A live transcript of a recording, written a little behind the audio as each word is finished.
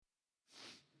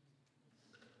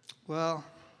Well,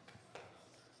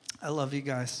 I love you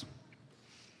guys.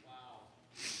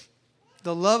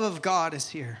 The love of God is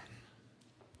here.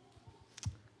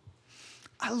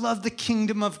 I love the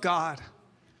kingdom of God.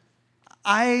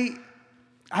 I've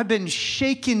been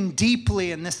shaken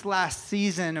deeply in this last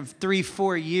season of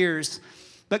 3-4 years,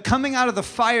 but coming out of the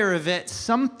fire of it,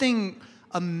 something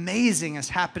amazing is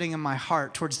happening in my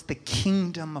heart towards the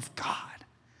kingdom of God.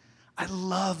 I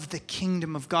love the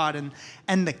kingdom of God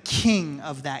and the king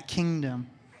of that kingdom.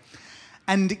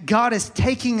 And God is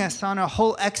taking us on a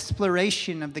whole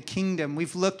exploration of the kingdom.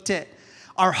 We've looked at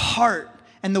our heart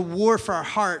and the war for our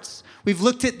hearts. We've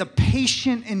looked at the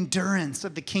patient endurance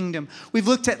of the kingdom. We've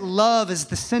looked at love as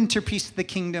the centerpiece of the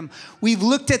kingdom. We've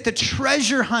looked at the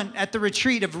treasure hunt at the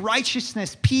retreat of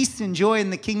righteousness, peace, and joy in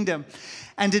the kingdom.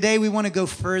 And today we want to go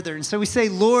further. And so we say,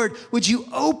 Lord, would you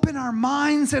open our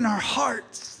minds and our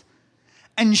hearts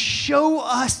and show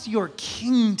us your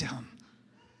kingdom?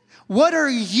 What are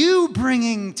you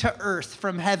bringing to earth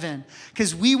from heaven?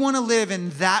 Because we want to live in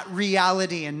that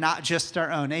reality and not just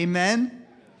our own. Amen?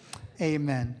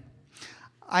 Amen.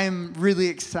 I am really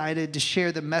excited to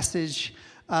share the message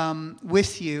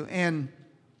with you. And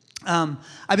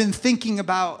I've been thinking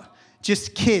about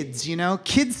just kids, you know.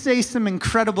 Kids say some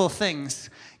incredible things.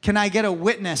 Can I get a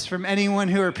witness from anyone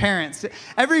who are parents?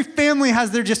 Every family has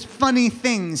their just funny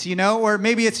things, you know, or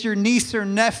maybe it's your niece or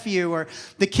nephew or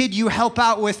the kid you help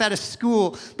out with at a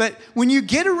school. But when you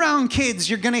get around kids,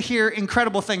 you're going to hear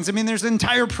incredible things. I mean, there's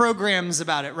entire programs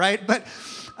about it, right? But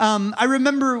I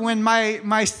remember when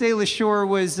my Sailor Shore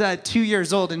was 2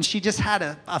 years old and she just had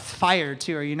a fire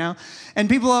to her, you know? And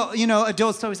people, you know,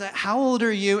 adults always like, how old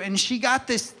are you? And she got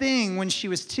this thing when she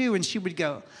was 2 and she would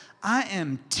go, I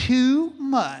am too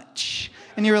much.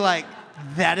 And you were like,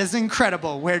 that is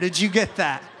incredible. Where did you get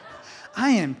that?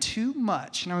 I am too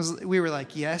much. And we were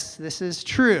like, yes, this is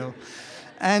true.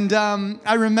 And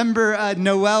I remember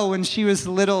Noelle when she was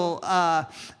little.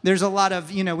 There's a lot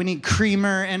of, you know, we need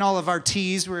creamer in all of our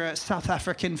teas. We're a South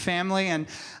African family. And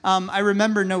I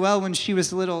remember Noelle when she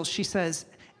was little, she says,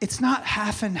 it's not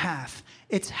half and half.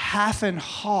 It's half and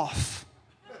half.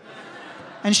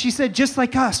 And she said, just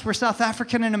like us, we're South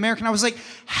African and American. I was like,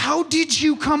 how did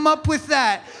you come up with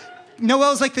that?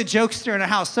 Noelle's like the jokester in our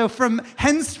house. So from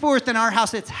henceforth in our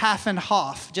house, it's half and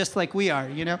half, just like we are,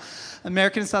 you know,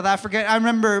 American and South African. I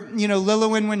remember, you know,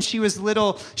 Lillian, when she was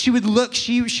little, she would look,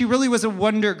 she really was a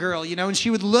wonder girl, you know, and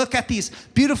she would look at these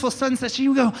beautiful sunsets. She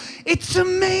would go, it's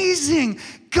amazing.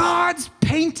 God's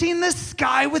painting the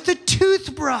sky with a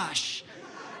toothbrush.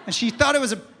 And she thought it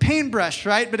was a paintbrush,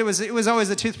 right? But it was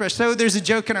always a toothbrush. So there's a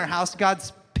joke in our house.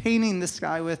 God's painting the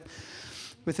sky with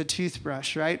a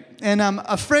toothbrush, right? And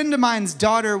a friend of mine's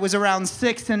daughter was around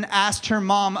 6 and asked her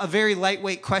mom a very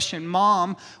lightweight question.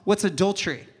 Mom, what's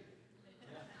adultery?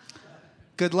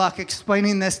 Good luck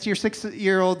explaining this to your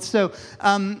 6-year-old. So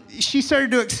she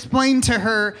started to explain to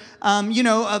her, you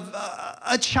know,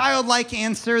 a childlike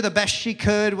answer, the best she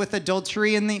could with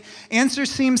adultery. And the answer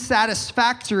seemed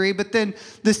satisfactory. But then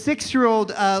the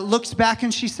 6-year-old looked back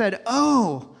and she said,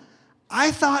 oh, I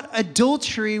thought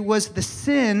adultery was the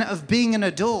sin of being an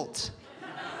adult.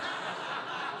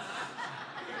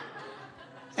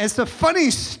 It's a funny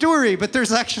story, but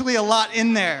there's actually a lot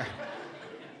in there.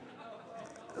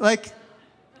 Like,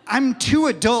 I'm too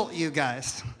adult, you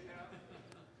guys.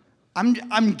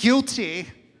 I'm guilty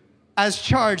as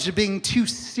charged of being too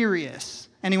serious.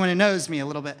 Anyone who knows me a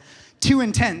little bit. Too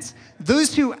intense.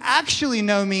 Those who actually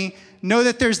know me know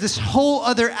that there's this whole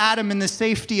other Adam in the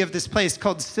safety of this place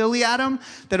called silly Adam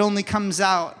that only comes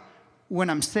out when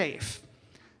I'm safe.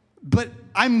 But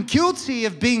I'm guilty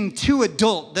of being too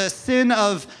adult, the sin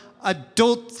of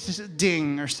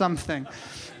adulting or something,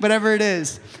 whatever it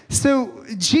is. So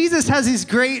Jesus has these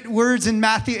great words in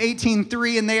Matthew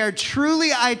 18:3, and they are, truly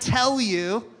I tell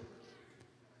you,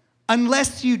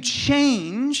 unless you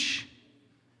change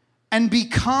and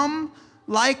become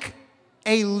like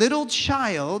a little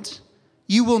child,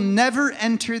 you will never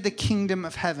enter the kingdom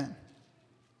of heaven.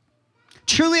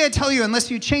 Truly I tell you, unless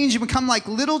you change and become like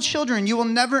little children, you will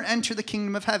never enter the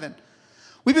kingdom of heaven.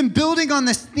 We've been building on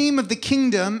this theme of the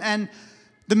kingdom, and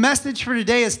the message for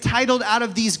today is titled out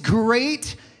of these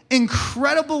great,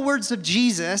 incredible words of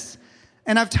Jesus,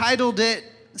 and I've titled it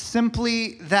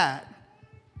simply that.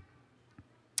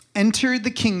 Enter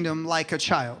the kingdom like a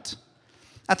child.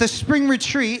 At the spring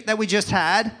retreat that we just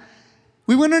had,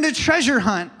 we went on a treasure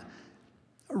hunt.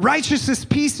 Righteousness,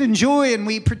 peace, and joy, and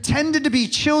we pretended to be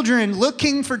children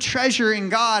looking for treasure in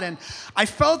God. And I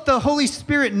felt the Holy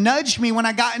Spirit nudge me when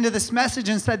I got into this message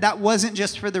and said that wasn't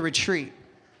just for the retreat.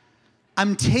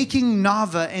 I'm taking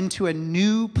Nava into a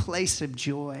new place of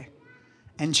joy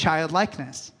and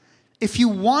childlikeness. if you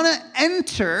want to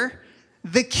enter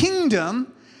the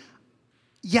kingdom,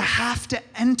 you have to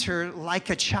enter like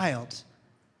a child.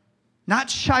 Not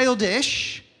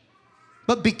childish,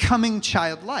 but becoming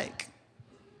childlike.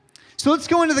 So let's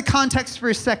go into the context for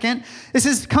a second.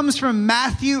 Comes from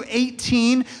Matthew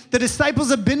 18. The disciples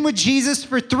have been with Jesus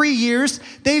for 3 years.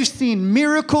 They've seen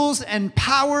miracles and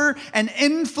power and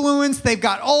influence. They've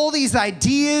got all these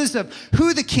ideas of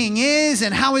who the king is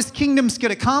and how his kingdom's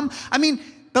going to come. I mean,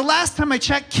 the last time I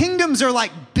checked, kingdoms are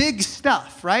like big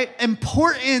stuff, right?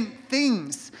 Important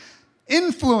things.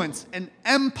 Influence and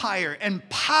empire and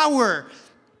power,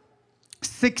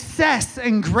 success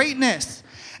and greatness.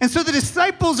 And so the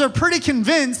disciples are pretty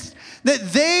convinced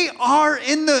that they are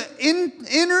in the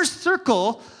inner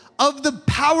circle of the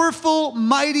powerful,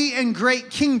 mighty, and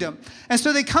great kingdom. And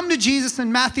so they come to Jesus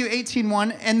in Matthew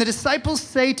 18:1, and the disciples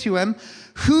say to him,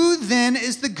 "Who then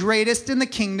is the greatest in the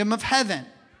kingdom of heaven?"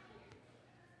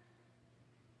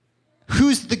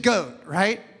 Who's the goat,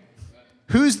 right?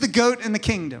 Who's the goat in the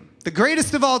kingdom? The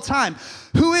greatest of all time.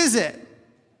 Who is it?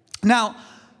 Now,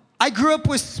 I grew up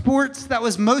with sports. That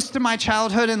was most of my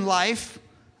childhood and life.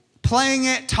 Playing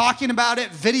it, talking about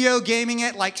it, video gaming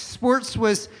it. Like, sports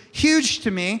was huge to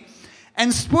me.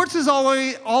 And sports is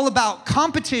always all about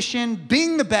competition,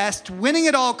 being the best, winning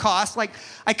at all costs. Like,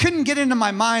 I couldn't get into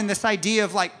my mind this idea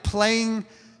of like playing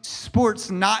sports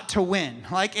not to win.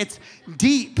 Like, it's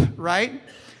deep, right?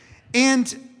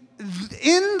 And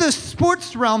in the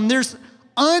sports realm, there's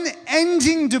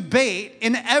unending debate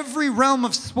in every realm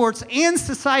of sports and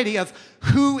society of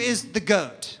who is the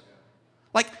GOAT.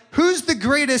 Like, who's the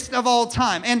greatest of all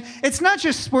time? And it's not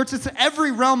just sports, it's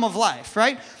every realm of life,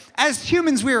 right? As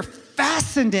humans, we are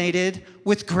fascinated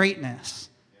with greatness.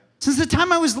 Since the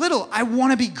time I was little, I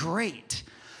want to be great.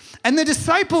 And the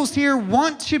disciples here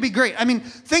want to be great. I mean,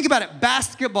 think about it.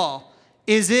 Basketball.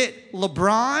 Is it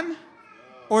LeBron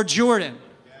or Jordan?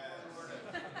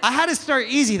 I had to start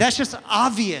easy. That's just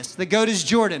obvious. The GOAT is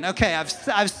Jordan. Okay,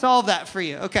 I've solved that for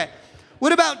you. Okay.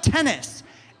 What about tennis?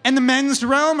 In the men's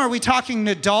realm, are we talking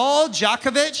Nadal,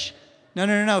 Djokovic?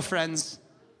 No, friends.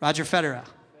 Roger Federer.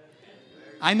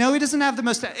 I know he doesn't have the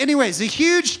most... Anyways, a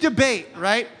huge debate,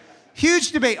 right?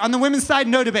 Huge debate. On the women's side,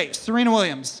 no debate. Serena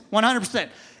Williams, 100%.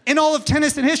 In all of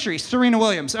tennis in history, Serena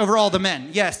Williams over all the men.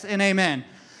 Yes and amen.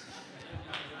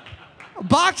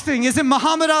 Boxing, is it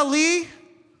Muhammad Ali?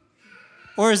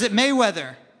 Or is it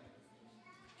Mayweather?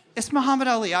 It's Muhammad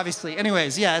Ali, obviously.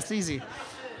 Anyways, yeah, it's easy.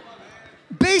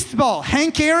 Baseball,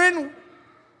 Hank Aaron,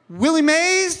 Willie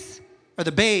Mays, or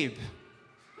the Babe?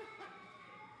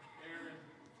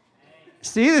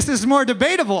 See, this is more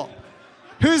debatable.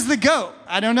 Who's the GOAT?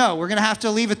 I don't know. We're going to have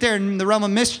to leave it there in the realm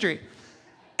of mystery.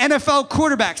 NFL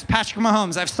quarterbacks, Patrick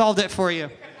Mahomes. I've solved it for you.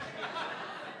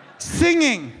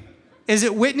 Singing, is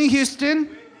it Whitney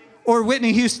Houston or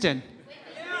Whitney Houston?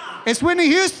 It's Whitney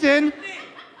Houston,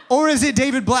 or is it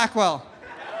David Blackwell?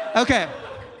 Okay.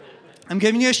 I'm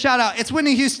giving you a shout out. It's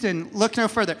Whitney Houston. Look no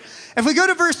further. If we go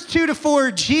to verse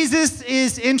 2-4, Jesus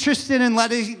is interested in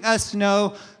letting us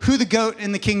know who the GOAT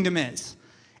in the kingdom is.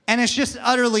 And it's just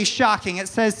utterly shocking. It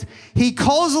says, he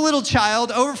calls a little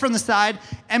child over from the side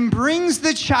and brings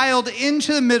the child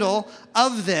into the middle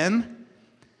of them.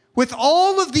 With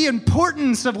all of the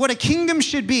importance of what a kingdom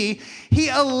should be, he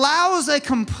allows a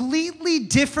completely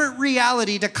different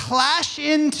reality to clash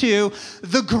into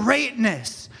the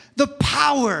greatness, the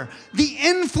power, the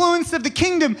influence of the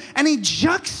kingdom, and he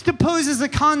juxtaposes the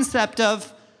concept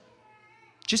of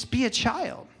just be a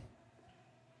child.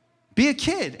 Be a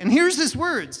kid. And here's his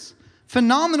words,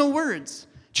 phenomenal words.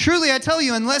 Truly, I tell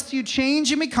you, unless you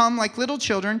change and become like little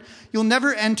children, you'll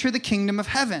never enter the kingdom of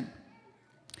heaven.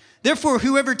 Therefore,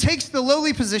 whoever takes the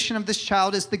lowly position of this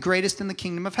child is the greatest in the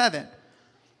kingdom of heaven.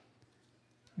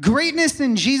 Greatness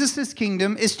in Jesus'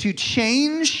 kingdom is to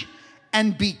change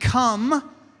and become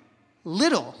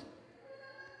little.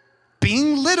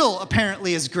 Being little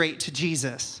apparently is great to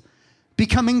Jesus.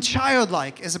 Becoming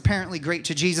childlike is apparently great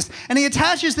to Jesus. And he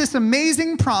attaches this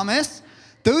amazing promise: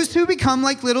 those who become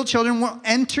like little children will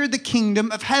enter the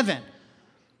kingdom of heaven.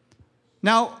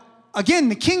 Now, again,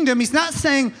 the kingdom, he's not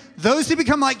saying those who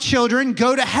become like children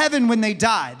go to heaven when they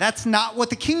die. That's not what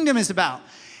the kingdom is about.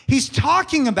 He's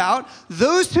talking about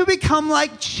those who become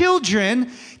like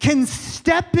children can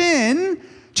step in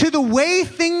to the way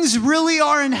things really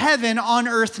are in heaven on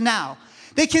earth now.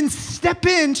 They can step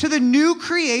into the new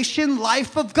creation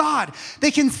life of God.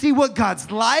 They can see what God's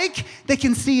like. They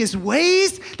can see his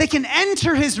ways. They can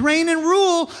enter his reign and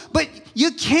rule, but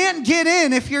you can't get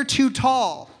in if you're too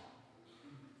tall.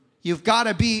 You've got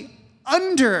to be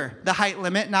under the height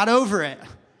limit, not over it.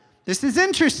 This is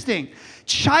interesting.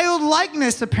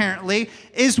 Childlikeness, apparently,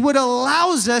 is what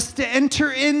allows us to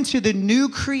enter into the new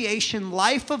creation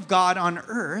life of God on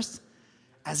earth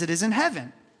as it is in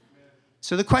heaven.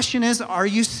 So the question is, are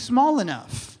you small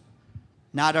enough?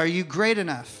 Not are you great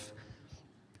enough?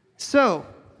 So,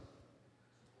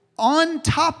 on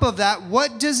top of that,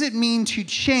 what does it mean to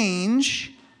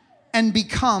change and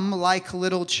become like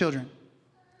little children?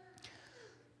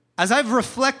 As I've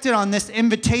reflected on this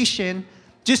invitation,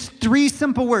 just 3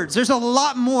 simple words. There's a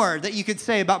lot more that you could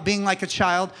say about being like a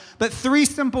child, but 3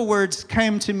 simple words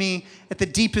came to me at the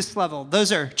deepest level.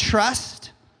 Those are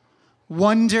trust,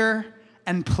 wonder,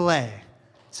 and play.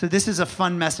 So this is a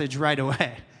fun message right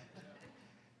away.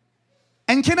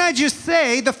 And can I just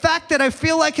say, the fact that I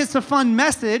feel like it's a fun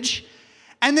message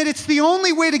and that it's the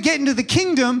only way to get into the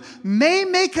kingdom may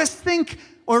make us think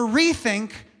or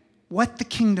rethink what the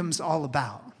kingdom's all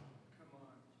about.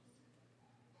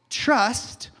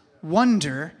 Trust,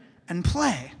 wonder, and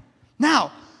play.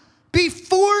 Now,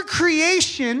 before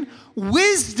creation,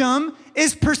 wisdom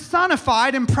is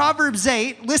personified in Proverbs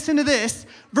 8. Listen to this,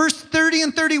 verse 30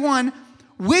 and 31.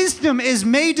 Wisdom is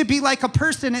made to be like a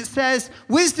person. It says,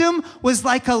 wisdom was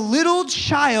like a little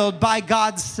child by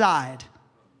God's side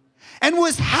and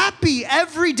was happy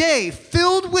every day,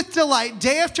 filled with delight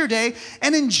day after day,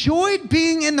 and enjoyed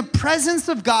being in the presence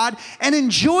of God and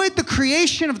enjoyed the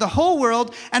creation of the whole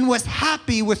world and was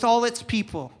happy with all its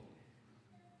people.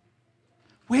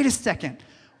 Wait a second.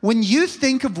 When you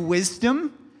think of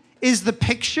wisdom, is the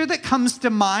picture that comes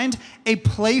to mind a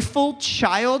playful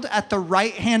child at the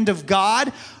right hand of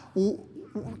God,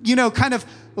 kind of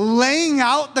laying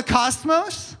out the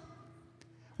cosmos?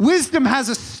 Wisdom has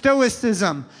a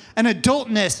stoicism, an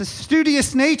adultness, a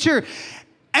studious nature,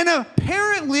 and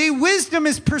apparently wisdom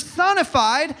is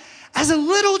personified as a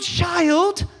little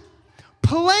child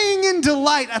playing in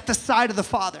delight at the side of the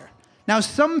Father. Now,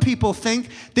 some people think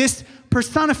this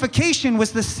personification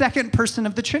was the second person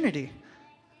of the Trinity.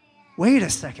 Wait a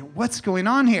second, what's going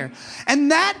on here?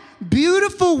 And that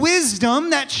beautiful wisdom,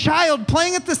 that child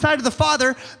playing at the side of the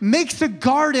Father, makes a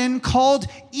garden called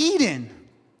Eden.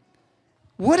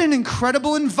 What an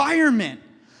incredible environment.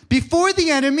 Before the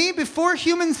enemy, before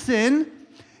human sin,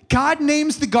 God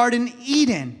names the garden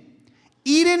Eden.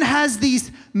 Eden has these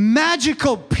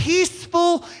magical,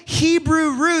 peaceful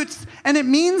Hebrew roots, and it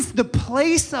means the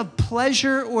place of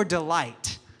pleasure or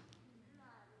delight.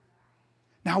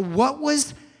 Now, what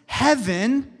was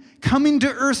heaven coming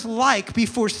to earth like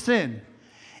before sin?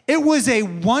 It was a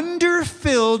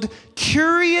wonder-filled,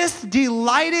 curious,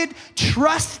 delighted,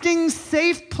 trusting,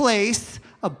 safe place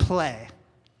of play.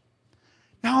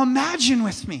 Now imagine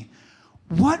with me,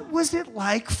 what was it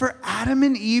like for Adam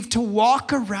and Eve to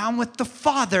walk around with the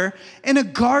Father in a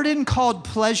garden called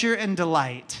pleasure and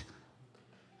delight?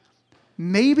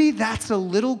 Maybe that's a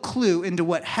little clue into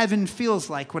what heaven feels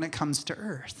like when it comes to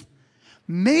earth.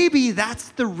 Maybe that's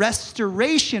the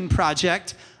restoration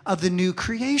project of the new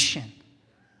creation.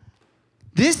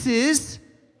 This is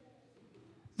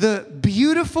the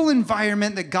beautiful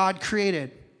environment that God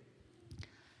created.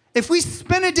 If we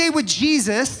spent a day with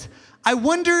Jesus, I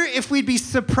wonder if we'd be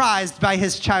surprised by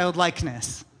his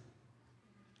childlikeness.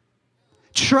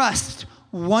 Trust,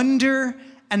 wonder,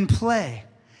 and play.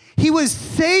 He was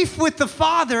safe with the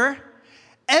Father.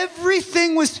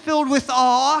 Everything was filled with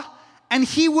awe, and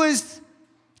he was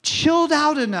chilled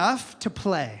out enough to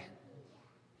play.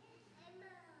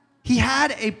 He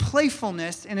had a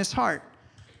playfulness in his heart.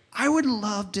 I would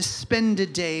love to spend a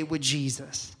day with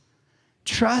Jesus.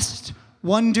 Trust,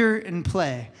 wonder, and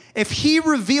play. If he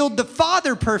revealed the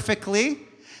Father perfectly,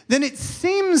 then it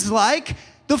seems like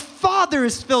the Father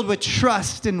is filled with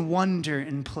trust and wonder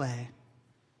and play.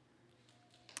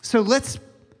 So let's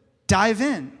dive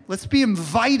in. Let's be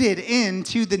invited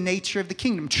into the nature of the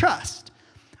kingdom. Trust.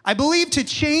 I believe to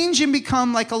change and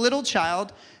become like a little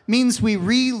child means we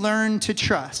relearn to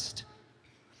trust.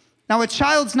 Now, a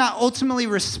child's not ultimately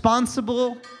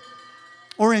responsible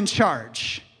or in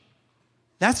charge.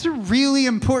 That's a really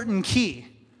important key,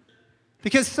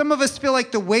 because some of us feel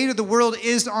like the weight of the world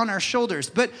is on our shoulders.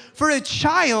 But for a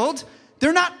child,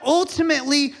 they're not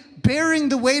ultimately bearing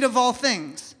the weight of all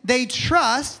things. They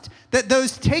trust that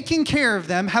those taking care of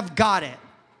them have got it,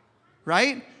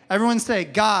 right? Everyone say,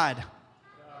 God.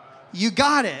 You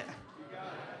got it.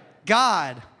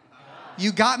 God.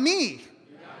 You got me.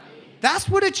 That's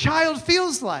what a child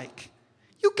feels like.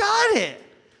 You got it.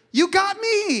 You got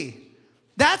me.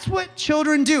 That's what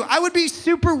children do. I would be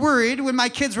super worried when my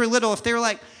kids were little if they were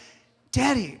like,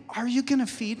 Daddy, are you going to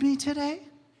feed me today?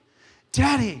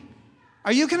 Daddy,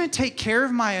 are you going to take care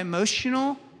of my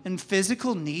emotional and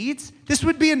physical needs? This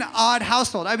would be an odd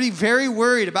household. I'd be very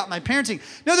worried about my parenting.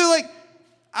 No, they're like,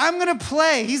 I'm going to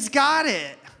play. He's got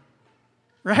it,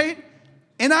 right?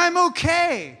 And I'm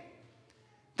okay.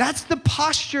 That's the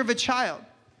posture of a child.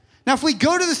 Now, if we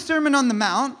go to the Sermon on the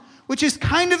Mount, which is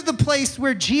kind of the place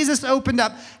where Jesus opened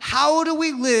up, how do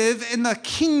we live in the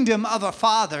kingdom of a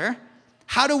father?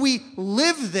 How do we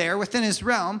live there within his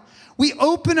realm? We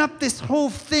open up this whole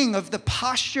thing of the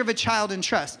posture of a child in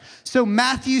trust. So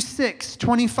Matthew 6,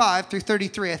 25 through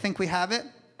 33, I think we have it.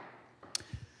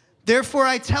 Therefore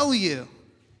I tell you,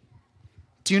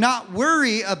 do not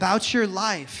worry about your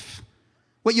life,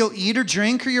 what you'll eat or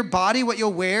drink, or your body, what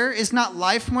you'll wear. Is not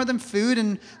life more than food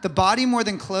and the body more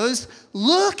than clothes?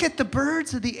 Look at the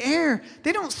birds of the air.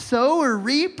 They don't sow or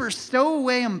reap or stow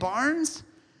away in barns,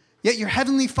 yet your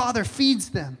heavenly Father feeds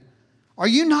them. Are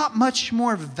you not much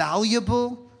more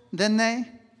valuable than they?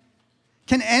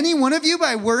 Can any one of you,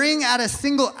 by worrying, add a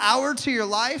single hour to your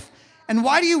life? And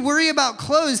why do you worry about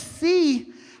clothes? See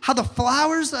how the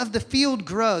flowers of the field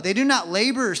grow. They do not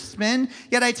labor or spin.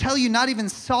 Yet I tell you, not even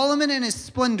Solomon in his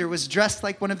splendor was dressed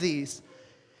like one of these.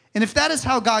 And if that is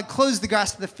how God clothes the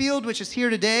grass of the field, which is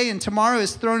here today and tomorrow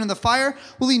is thrown in the fire,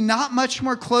 will he not much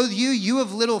more clothe you, you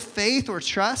of little faith or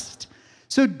trust?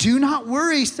 So do not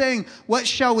worry, saying, what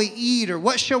shall we eat, or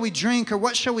what shall we drink, or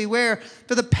what shall we wear?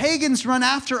 For the pagans run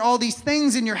after all these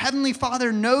things, and your heavenly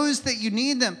Father knows that you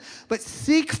need them. But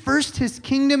seek first his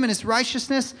kingdom and his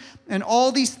righteousness, and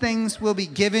all these things will be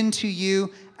given to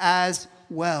you as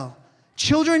well.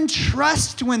 Children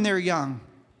trust when they're young.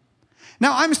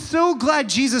 Now, I'm so glad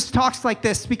Jesus talks like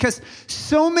this, because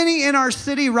so many in our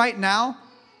city right now,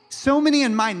 so many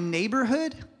in my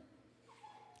neighborhood,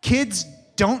 kids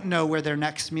don't know where their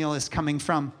next meal is coming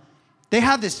from. They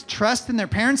have this trust in their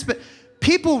parents, but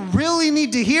people really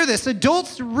need to hear this.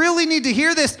 Adults really need to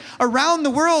hear this around the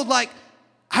world, like,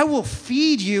 I will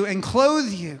feed you and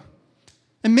clothe you.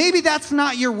 And maybe that's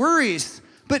not your worries,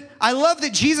 but I love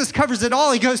that Jesus covers it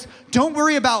all. He goes, don't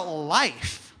worry about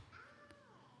life.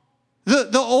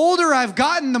 The older I've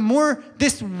gotten, the more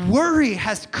this worry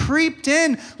has creeped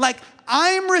in, like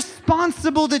I'm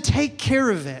responsible to take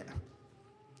care of it.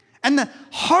 And the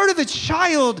heart of a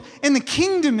child in the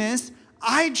kingdom is,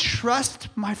 I trust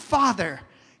my Father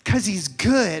because he's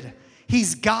good,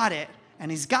 he's got it, and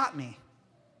he's got me.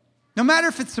 No matter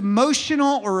if it's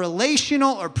emotional or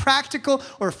relational or practical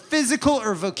or physical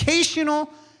or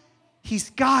vocational, he's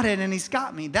got it and he's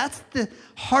got me. That's the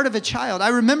heart of a child. I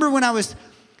remember when I was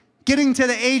getting to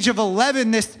the age of 11,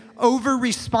 this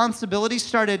over-responsibility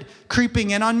started creeping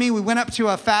in on me. We went up to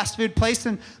a fast food place,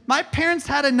 and my parents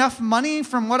had enough money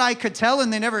from what I could tell,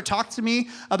 and they never talked to me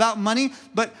about money,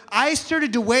 but I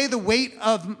started to wear the weight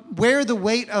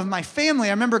of my family.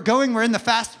 I remember we're in the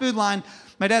fast food line.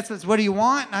 My dad says, what do you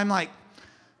want? And I'm like,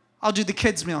 I'll do the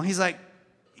kids' meal. He's like,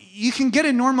 you can get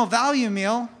a normal value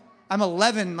meal. I'm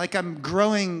 11, like I'm a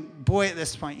growing boy at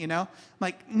this point, you know? I'm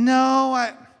like, no,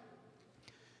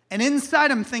 and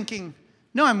inside I'm thinking,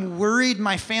 no, I'm worried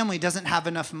my family doesn't have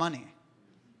enough money.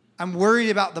 I'm worried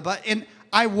about and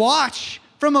I watch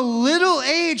from a little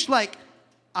age, like,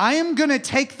 I am going to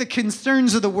take the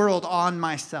concerns of the world on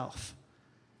myself.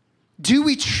 Do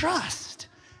we trust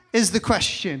is the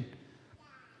question.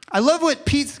 I love what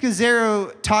Pete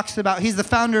Scazzaro talks about. He's the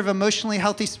founder of Emotionally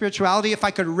Healthy Spirituality. If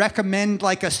I could recommend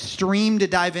like a stream to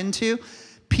dive into,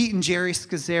 Pete and Jerry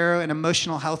Scazzaro and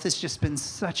emotional health has just been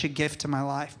such a gift to my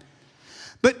life.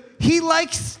 But he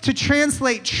likes to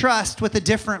translate trust with a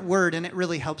different word, and it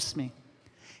really helps me.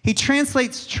 He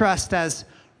translates trust as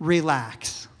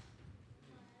relax.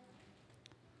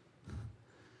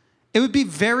 It would be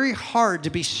very hard to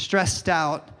be stressed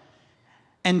out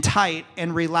and tight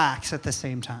and relax at the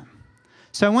same time.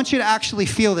 So I want you to actually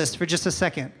feel this for just a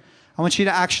second. I want you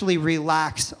to actually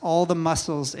relax all the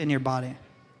muscles in your body.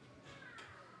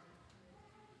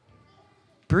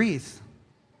 Breathe.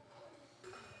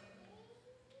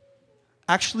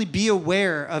 Actually be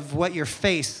aware of what your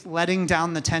face, letting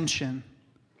down the tension.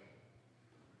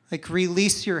 Like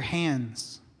release your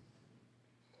hands.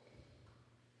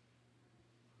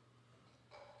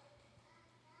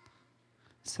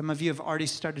 Some of you have already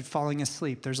started falling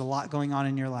asleep. There's a lot going on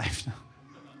in your life.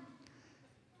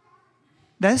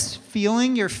 This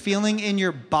feeling you're feeling in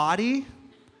your body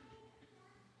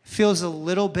feels a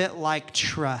little bit like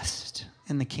trust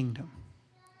in the kingdom.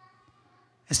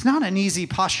 It's not an easy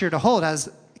posture to hold,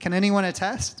 can anyone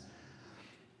attest?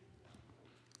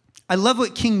 I love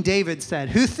what King David said.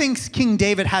 Who thinks King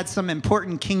David had some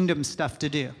important kingdom stuff to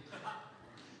do?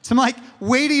 Some like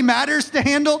weighty matters to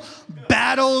handle?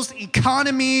 Battles,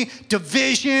 economy,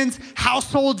 divisions,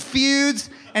 household feuds.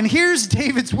 And here's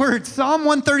David's words, Psalm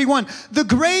 131. The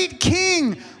great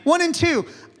king, 1 and 2.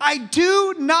 I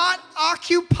do not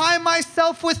occupy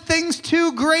myself with things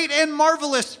too great and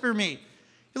marvelous for me.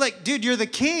 You're like, dude, you're the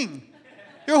king.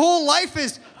 Your whole life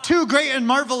is too great and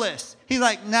marvelous. He's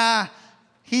like, nah,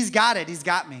 he's got it. He's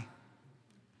got me.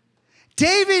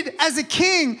 David, as a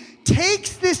king,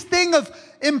 takes this thing of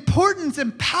importance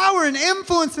and power and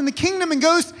influence in the kingdom and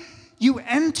goes, you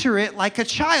enter it like a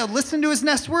child. Listen to his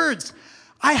next words.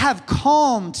 I have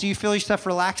calmed, do you feel yourself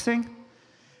relaxing?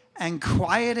 And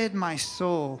quieted my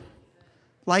soul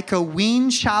like a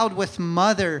weaned child with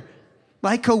mother.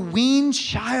 Like a weaned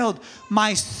child,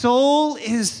 my soul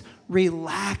is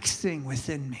relaxing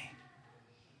within me.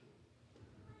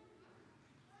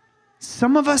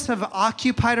 Some of us have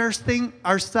occupied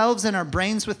ourselves and our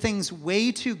brains with things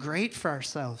way too great for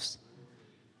ourselves.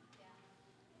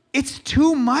 It's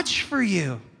too much for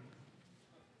you.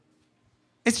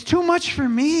 It's too much for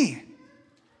me.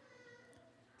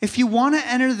 If you want to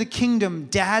enter the kingdom,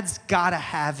 dad's got to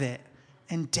have it,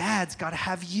 and dad's got to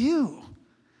have you.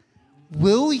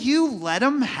 Will you let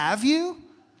him have you?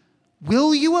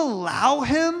 Will you allow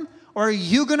him? Or are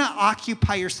you going to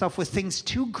occupy yourself with things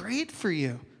too great for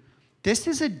you? This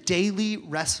is a daily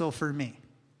wrestle for me.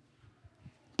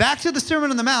 Back to the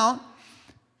Sermon on the Mount,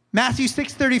 Matthew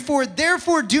 6:34.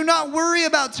 Therefore, do not worry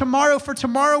about tomorrow, for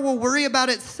tomorrow will worry about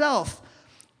itself.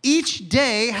 Each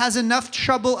day has enough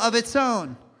trouble of its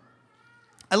own.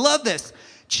 I love this.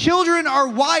 Children are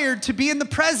wired to be in the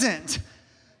present.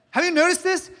 Have you noticed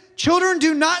this? Children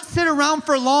do not sit around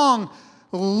for long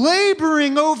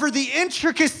laboring over the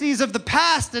intricacies of the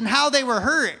past and how they were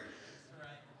hurt.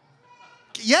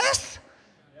 Yes?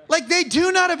 Like they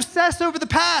do not obsess over the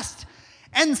past.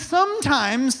 And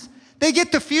sometimes they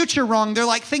get the future wrong. They're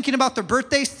like thinking about their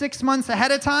birthday 6 months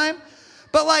ahead of time.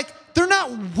 But like they're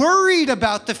not worried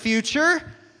about the future.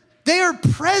 They are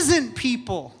present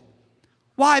people.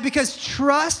 Why? Because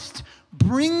trust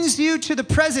brings you to the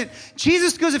present.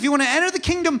 Jesus goes, if you want to enter the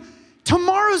kingdom,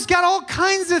 tomorrow's got all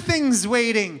kinds of things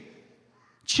waiting.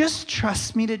 Just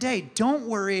trust me today. Don't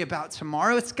worry about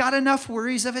tomorrow. It's got enough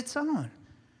worries of its own.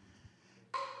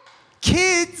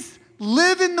 Kids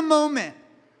live in the moment.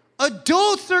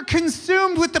 Adults are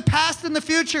consumed with the past and the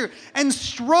future and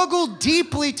struggle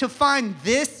deeply to find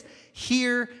this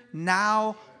here,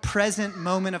 now, present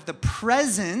moment of the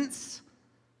presence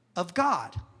of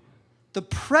God. The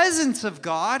presence of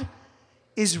God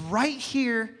is right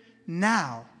here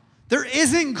now. There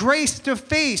isn't grace to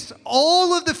face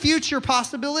all of the future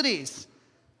possibilities.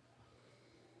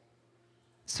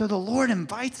 So the Lord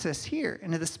invites us here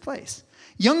into this place.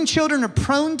 Young children are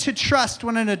prone to trust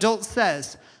when an adult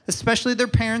says, especially their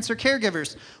parents or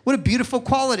caregivers. What a beautiful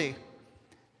quality.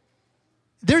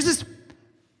 There's this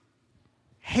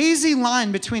hazy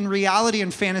line between reality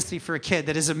and fantasy for a kid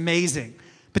that is amazing.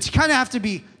 But you kind of have to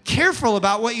be careful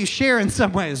about what you share in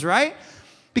some ways, right?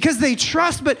 Because they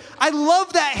trust, but I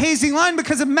love that hazy line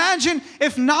because imagine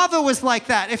if Nava was like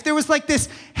that. If there was like this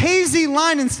hazy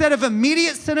line instead of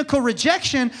immediate cynical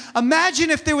rejection, imagine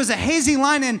if there was a hazy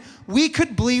line and we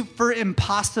could believe for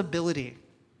impossibility.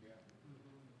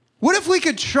 What if we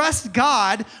could trust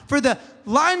God for the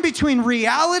line between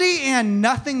reality and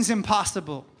nothing's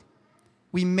impossible?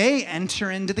 We may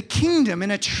enter into the kingdom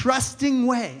in a trusting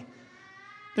way.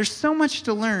 There's so much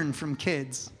to learn from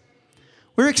kids.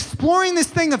 We're exploring this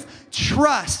thing of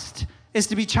trust is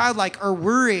to be childlike or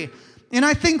worry. And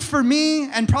I think for me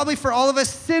and probably for all of us,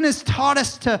 sin has taught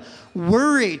us to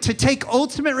worry, to take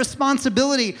ultimate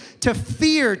responsibility, to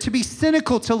fear, to be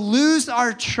cynical, to lose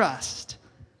our trust.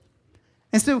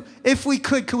 And so if we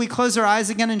could we close our eyes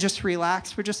again and just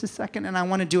relax for just a second? And I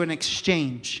want to do an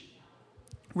exchange.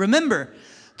 Remember,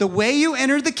 the way you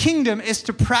enter the kingdom is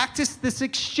to practice this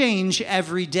exchange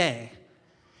every day.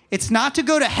 It's not to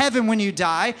go to heaven when you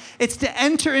die. It's to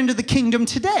enter into the kingdom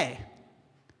today.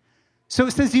 So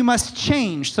it says you must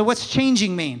change. So what's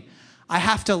changing mean? I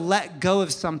have to let go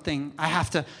of something. I have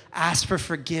to ask for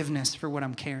forgiveness for what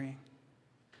I'm carrying.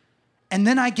 And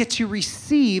then I get to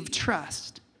receive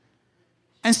trust.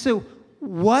 And so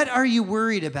what are you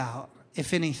worried about,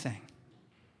 if anything?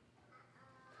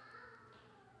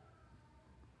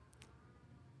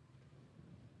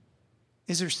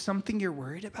 Is there something you're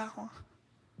worried about?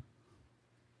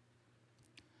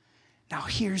 Now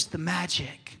here's the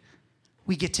magic.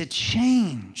 We get to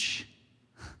change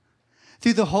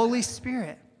through the Holy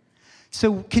Spirit.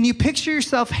 So can you picture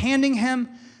yourself handing him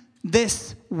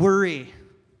this worry?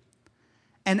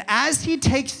 And as he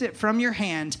takes it from your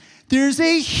hand, there's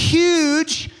a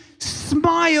huge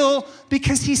smile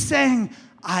because he's saying,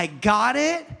 I got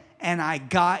it and I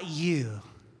got you.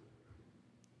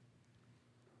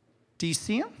 Do you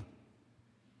see him?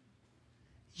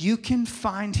 You can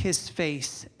find his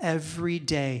face every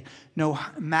day, no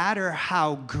matter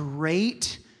how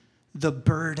great the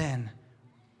burden,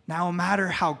 no matter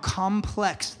how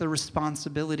complex the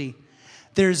responsibility.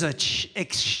 There's an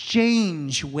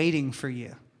exchange waiting for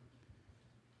you.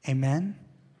 Amen?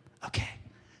 Okay,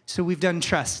 so we've done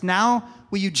trust. Now,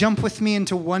 will you jump with me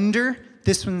into wonder?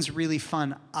 This one's really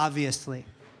fun, obviously.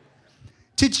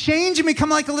 To change and become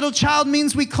like a little child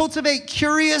means we cultivate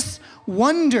curious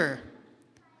wonder.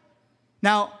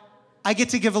 Now, I get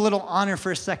to give a little honor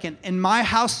for a second. In my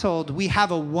household, we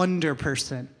have a wonder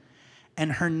person,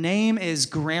 and her name is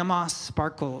Grandma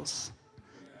Sparkles.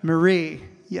 Marie,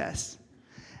 yes.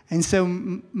 And so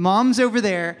mom's over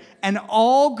there, and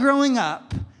all growing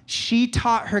up, she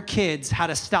taught her kids how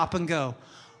to stop and go.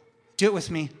 Do it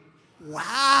with me.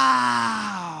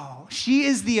 Wow. She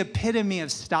is the epitome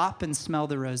of stop and smell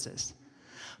the roses.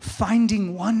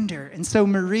 Finding wonder. And so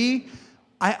Marie,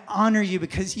 I honor you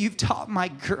because you've taught my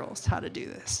girls how to do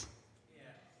this.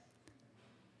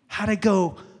 How to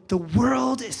go, the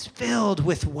world is filled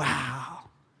with wow.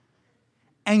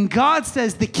 And God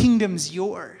says the kingdom's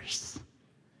yours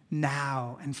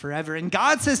now and forever. And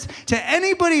God says to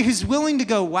anybody who's willing to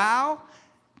go, wow,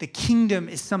 the kingdom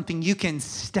is something you can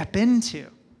step into.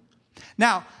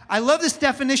 Now, I love this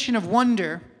definition of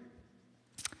wonder.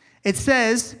 It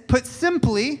says, put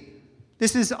simply,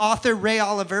 this is author Ray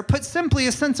Oliver, put simply,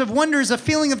 a sense of wonder is a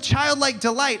feeling of childlike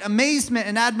delight, amazement,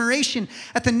 and admiration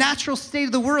at the natural state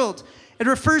of the world. It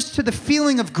refers to the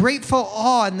feeling of grateful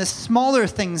awe in the smaller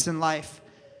things in life.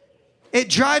 It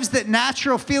drives that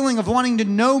natural feeling of wanting to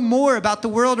know more about the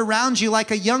world around you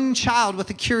like a young child with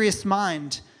a curious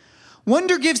mind.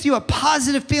 Wonder gives you a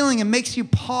positive feeling and makes you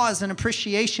pause in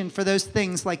appreciation for those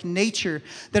things like nature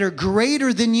that are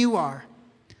greater than you are.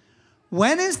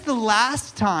 When is the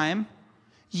last time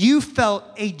you felt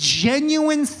a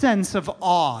genuine sense of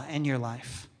awe in your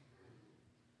life?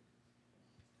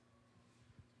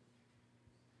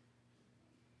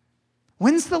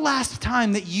 When's the last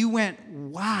time that you went,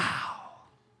 wow?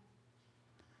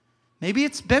 Maybe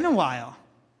it's been a while.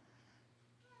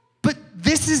 But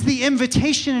this is the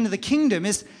invitation into the kingdom,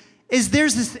 is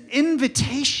there's this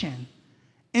invitation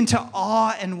into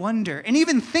awe and wonder. And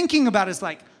even thinking about it is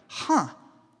like,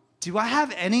 do I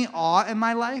have any awe in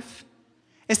my life?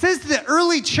 It says the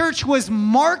early church was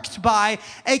marked by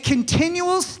a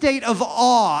continual state of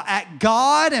awe at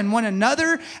God and one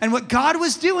another and what God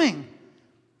was doing.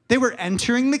 They were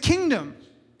entering the kingdom.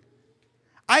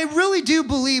 I really do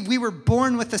believe we were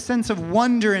born with a sense of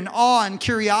wonder and awe and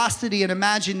curiosity and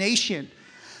imagination.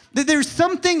 That there's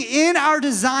something in our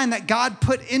design that God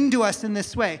put into us in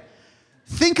this way.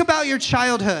 Think about your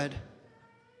childhood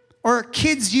or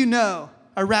kids you know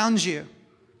around you.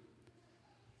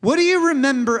 What do you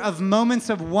remember of moments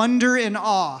of wonder and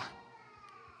awe?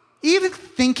 Even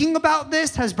thinking about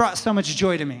this has brought so much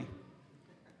joy to me.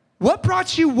 What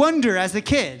brought you wonder as a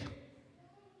kid?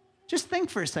 Just think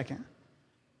for a second.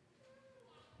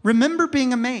 Remember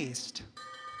being amazed.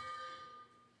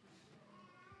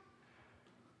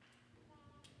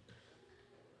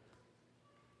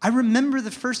 I remember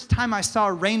the first time I saw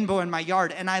a rainbow in my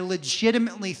yard, and I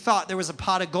legitimately thought there was a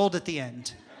pot of gold at the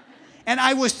end. And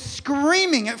I was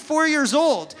screaming at 4 years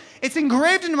old. It's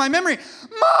engraved into my memory.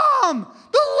 Mom,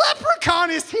 the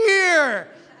leprechaun is here.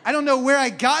 I don't know where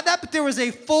I got that, but there was a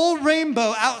full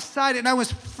rainbow outside, and I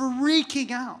was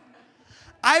freaking out.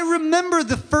 I remember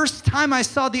the first time I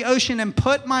saw the ocean and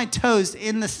put my toes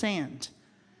in the sand.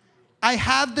 I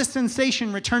have the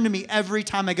sensation return to me every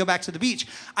time I go back to the beach.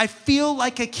 I feel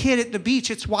like a kid at the beach.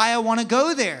 It's why I want to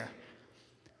go there.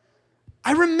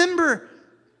 I remember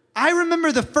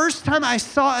the first time I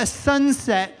saw a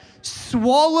sunset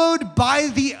swallowed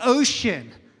by the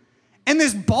ocean. And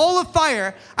this ball of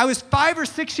fire, I was 5 or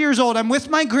 6 years old. I'm with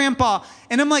my grandpa,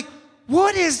 and I'm like,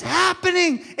 what is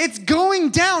happening? It's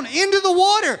going down into the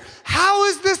water. How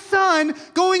is the sun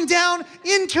going down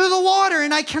into the water?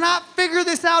 And I cannot figure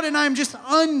this out, and I'm just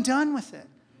undone with it.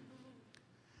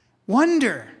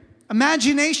 Wonder,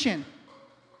 imagination.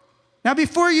 Now,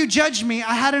 before you judge me,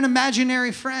 I had an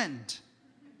imaginary friend.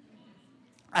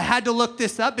 I had to look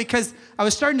this up because I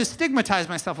was starting to stigmatize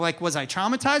myself. Like, was I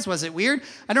traumatized? Was it weird?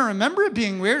 I don't remember it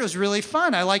being weird. It was really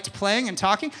fun. I liked playing and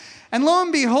talking. And lo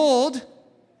and behold,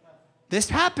 this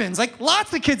happens. Like,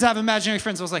 lots of kids have imaginary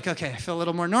friends. I was like, okay, I feel a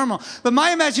little more normal. But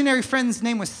my imaginary friend's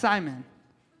name was Simon.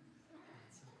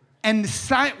 And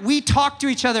we talked to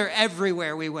each other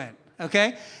everywhere we went,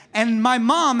 okay? And my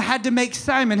mom had to make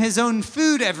Simon his own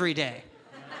food every day.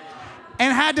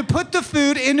 And had to put the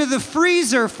food into the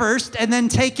freezer first and then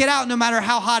take it out no matter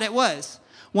how hot it was.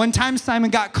 One time Simon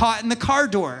got caught in the car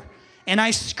door. And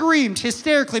I screamed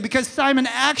hysterically because Simon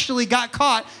actually got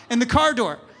caught in the car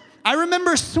door. I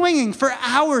remember swinging for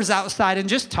hours outside and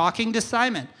just talking to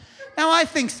Simon. Now, I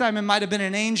think Simon might have been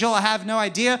an angel. I have no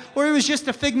idea. Or it was just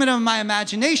a figment of my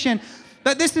imagination.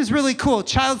 But this is really cool.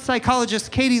 Child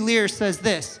psychologist Katie Lear says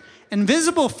this: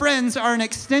 invisible friends are an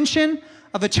extension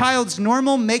of a child's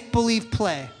normal make-believe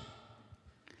play.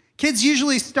 Kids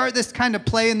usually start this kind of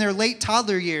play in their late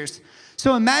toddler years.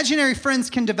 So imaginary friends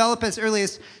can develop as early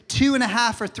as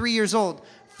 2.5 or 3 years old.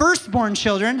 Firstborn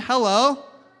children, hello,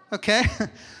 okay,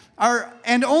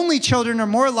 and only children are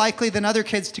more likely than other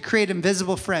kids to create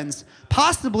invisible friends,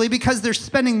 possibly because they're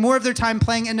spending more of their time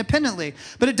playing independently.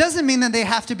 But it doesn't mean that they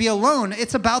have to be alone.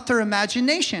 It's about their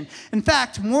imagination. In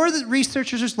fact, more that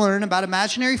researchers learn about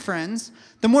imaginary friends,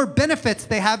 the more benefits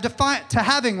they have to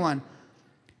having one.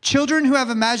 Children who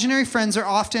have imaginary friends are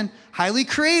often highly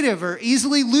creative or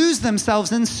easily lose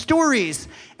themselves in stories.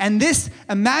 And this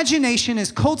imagination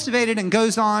is cultivated and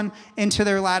goes on into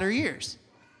their latter years.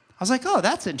 I was like, oh,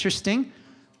 that's interesting.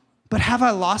 But have I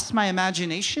lost my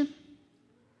imagination?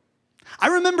 I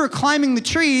remember climbing the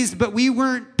trees, but we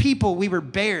weren't people, we were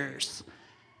bears.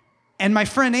 And my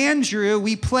friend Andrew,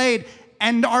 we played,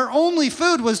 and our only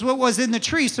food was what was in the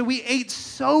tree. So we ate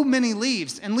so many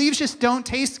leaves, and leaves just don't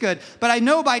taste good. But I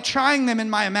know by trying them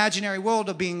in my imaginary world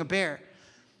of being a bear.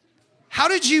 How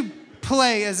did you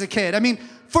play as a kid? I mean,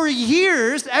 for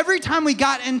years, every time we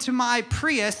got into my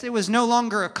Prius, it was no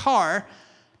longer a car.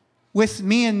 With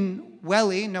me and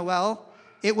Noelle,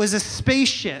 it was a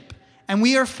spaceship. And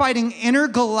we are fighting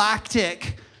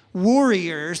intergalactic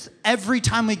warriors every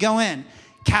time we go in.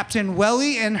 Captain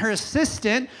Welly and her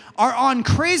assistant are on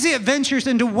crazy adventures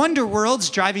into wonder worlds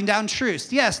driving down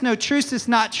Truce. Yes, no, Truce is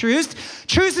not Truce.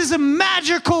 Truce is a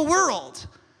magical world.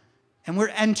 And we're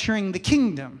entering the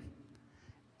kingdom.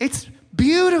 It's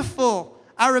beautiful,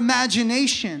 our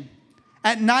imagination.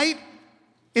 At night,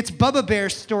 it's Bubba Bear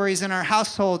stories in our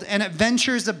household, and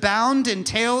adventures abound in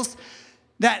tales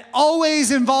that always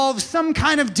involve some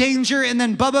kind of danger, and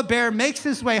then Bubba Bear makes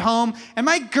his way home, and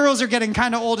my girls are getting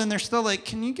kind of old, and they're still like,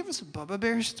 can you give us a Bubba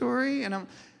Bear story? And I'm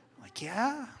like,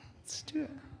 yeah, let's do it.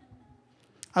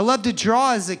 I loved to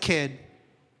draw as a kid.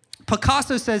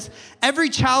 Picasso says, every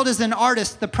child is an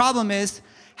artist. The problem is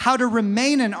how to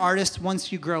remain an artist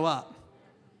once you grow up.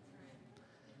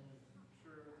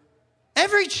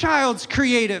 Every child's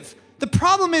creative. The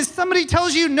problem is somebody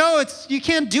tells you, no, you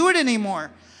can't do it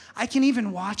anymore. I can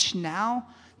even watch now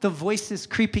the voices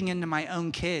creeping into my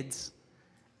own kids,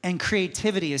 and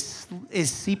creativity is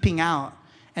seeping out,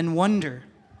 and wonder.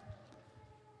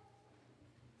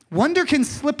 Wonder can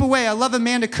slip away. I love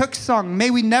Amanda Cook's song,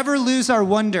 May We Never Lose Our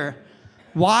Wonder.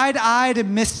 Wide-eyed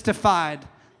and mystified,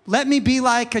 let me be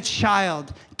like a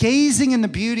child, gazing in the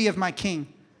beauty of my King.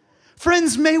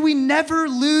 Friends, may we never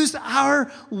lose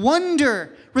our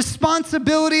wonder.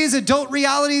 Responsibilities, adult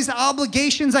realities,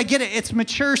 obligations, I get it. It's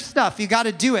mature stuff. You got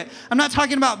to do it. I'm not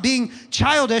talking about being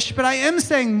childish, but I am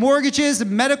saying mortgages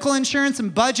and medical insurance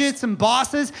and budgets and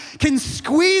bosses can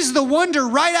squeeze the wonder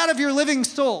right out of your living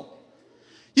soul.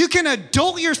 You can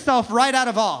adult yourself right out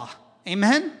of awe.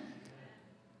 Amen?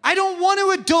 I don't want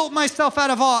to adult myself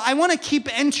out of awe. I want to keep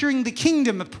entering the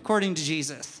kingdom according to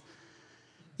Jesus.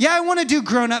 Yeah, I want to do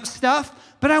grown-up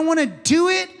stuff, but I want to do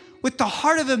it with the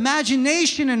heart of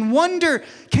imagination and wonder.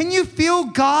 Can you feel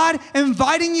God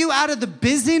inviting you out of the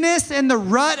busyness and the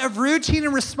rut of routine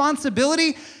and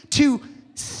responsibility to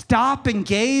stop and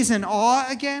gaze in awe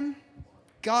again?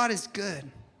 God is good.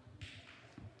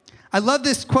 I love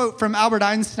this quote from Albert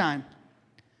Einstein.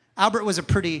 Albert was a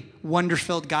pretty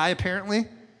wonder-filled guy, apparently.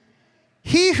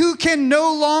 He who can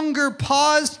no longer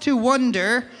pause to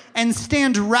wonder and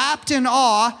stand wrapped in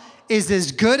awe is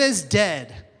as good as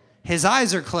dead. His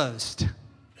eyes are closed.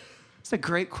 It's a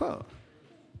great quote.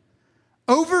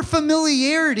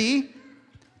 Overfamiliarity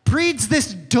breeds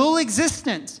this dull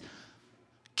existence.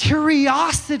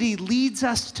 Curiosity leads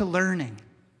us to learning.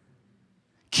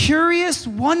 Curious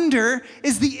wonder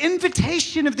is the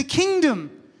invitation of the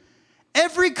kingdom.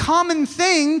 Every common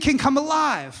thing can come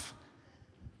alive.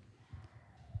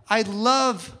 I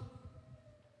love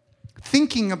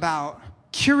thinking about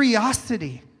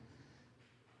curiosity.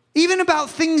 Even about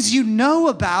things you know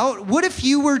about. What if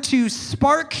you were to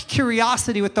spark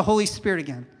curiosity with the Holy Spirit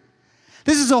again?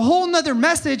 This is a whole nother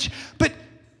message, but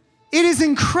it is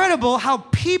incredible how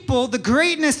people, the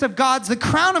greatness of the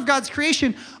crown of God's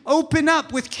creation, open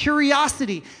up with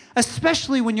curiosity,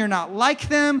 especially when you're not like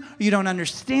them, or you don't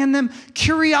understand them.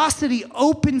 Curiosity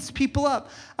opens people up.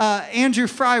 Andrew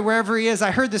Fry, wherever he is,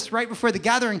 I heard this right before the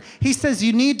gathering. He says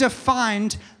you need to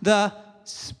find the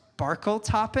sparkle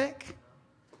topic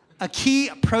A key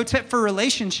pro tip for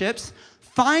relationships: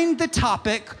 find the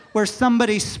topic where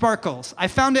somebody sparkles. I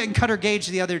found it in Cutter Gage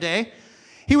the other day.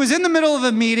 He was in the middle of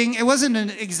a meeting. It wasn't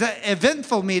an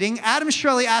eventful meeting. Adam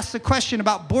Shirley asked a question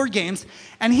about board games,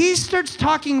 and he starts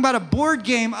talking about a board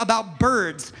game about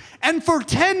birds. And for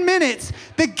 10 minutes,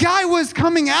 the guy was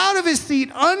coming out of his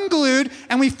seat unglued,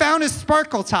 and we found his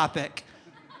sparkle topic: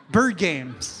 bird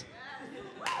games.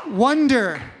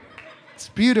 Wonder. It's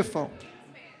beautiful.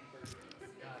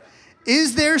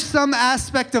 Is there some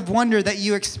aspect of wonder that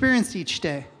you experience each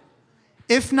day?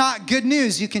 If not, good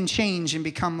news, you can change and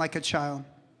become like a child.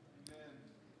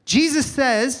 Jesus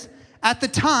says at the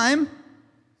time,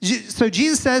 so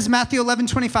Jesus says, Matthew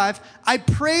 11:25, I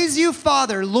praise you,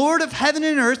 Father, Lord of heaven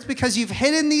and earth, because you've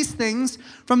hidden these things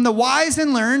from the wise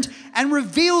and learned and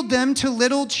revealed them to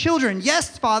little children.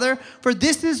 Yes, Father, for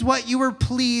this is what you were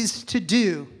pleased to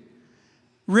do.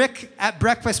 Rick at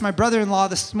breakfast, my brother-in-law,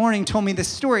 this morning told me this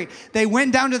story. They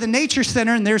went down to the nature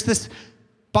center, and there's this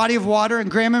body of water,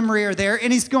 and Graham and Maria are there,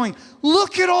 and he's going,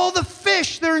 look at all the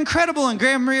fish. They're incredible. And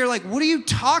Graham and Maria are like, what are you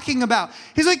talking about?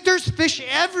 He's like, there's fish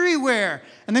everywhere.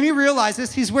 And then he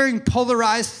realizes he's wearing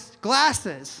polarized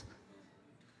glasses.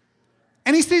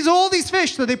 And he sees all these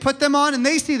fish, so they put them on, and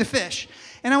they see the fish.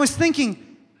 And I was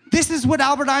thinking, this is what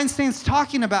Albert Einstein's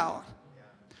talking about.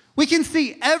 We can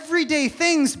see everyday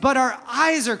things, but our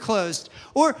eyes are closed.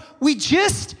 Or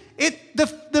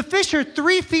the fish are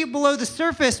 3 feet below the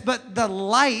surface, but the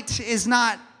light is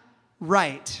not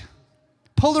right.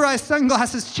 Polarized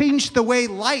sunglasses change the way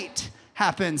light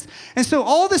happens. And so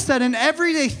all of a sudden,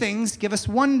 everyday things give us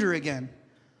wonder again.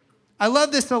 I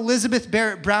love this Elizabeth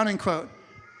Barrett Browning quote: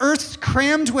 Earth's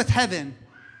crammed with heaven,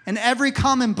 and every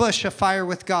common bush afire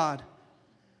with God.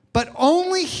 But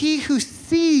only he who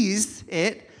sees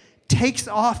it takes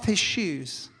off his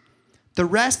shoes. The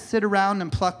rest sit around and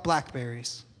pluck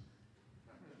blackberries.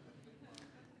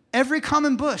 Every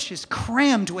common bush is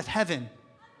crammed with heaven.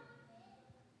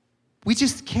 We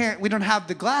just can't, we don't have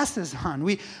the glasses on.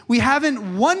 We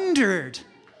haven't wondered.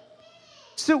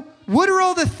 So what are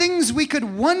all the things we could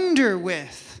wonder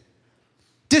with?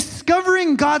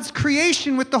 Discovering God's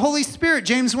creation with the Holy Spirit.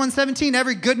 James 1:17,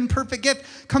 every good and perfect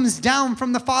gift comes down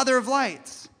from the Father of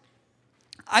lights.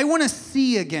 I want to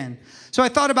see again. So I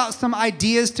thought about some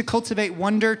ideas to cultivate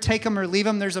wonder. Take them or leave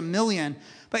them. There's a million.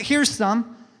 But here's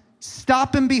some.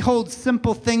 Stop and behold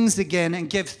simple things again and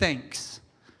give thanks.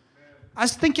 I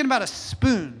was thinking about a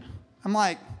spoon. I'm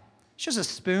like, it's just a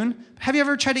spoon. Have you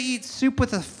ever tried to eat soup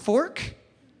with a fork?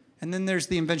 And then there's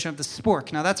the invention of the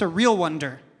spork. Now that's a real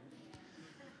wonder.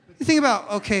 You think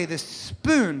about, okay, this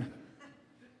spoon.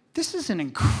 This is an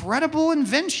incredible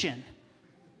invention.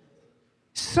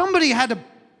 Somebody had to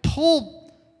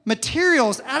pull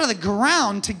materials out of the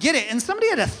ground to get it, and somebody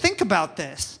had to think about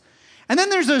this. And then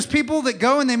there's those people that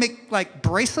go and they make like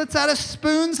bracelets out of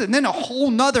spoons, and then a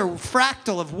whole nother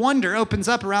fractal of wonder opens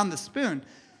up around the spoon.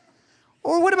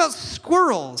 Or what about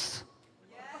squirrels?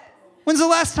 When's the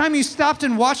last time you stopped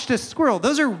and watched a squirrel?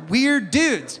 Those are weird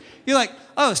dudes. You're like,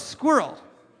 oh, squirrel.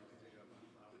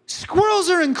 Squirrels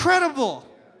are incredible.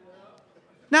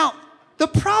 Now, the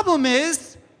problem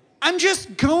is, I'm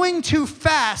just going too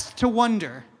fast to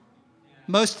wonder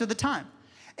most of the time.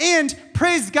 And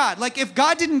praise God, like if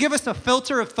God didn't give us a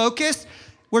filter of focus,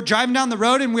 we're driving down the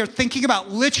road and we're thinking about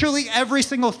literally every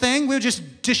single thing, we'll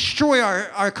just destroy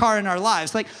our car and our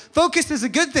lives. Like focus is a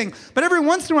good thing, but every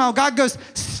once in a while God goes,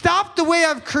 stop the way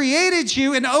I've created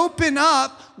you and open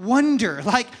up wonder.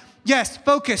 Like, yes,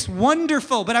 focus,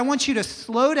 wonderful, but I want you to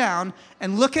slow down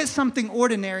and look at something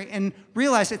ordinary and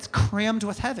realize it's crammed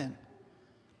with heaven.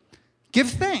 Give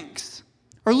thanks.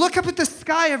 Or look up at the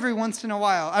sky every once in a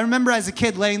while. I remember as a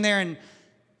kid laying there and,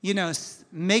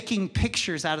 making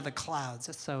pictures out of the clouds.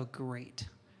 That's so great.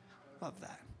 Love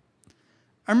that.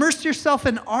 Immerse yourself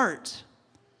in art.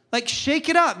 Like, shake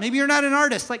it up. Maybe you're not an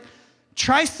artist. Like,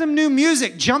 try some new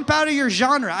music. Jump out of your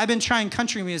genre. I've been trying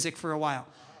country music for a while.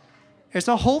 There's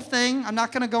a whole thing. I'm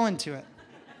not going to go into it.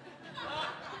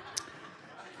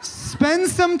 Spend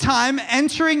some time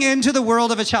entering into the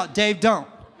world of a child. Dave, don't.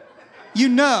 You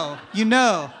know.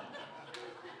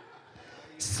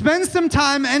 Spend some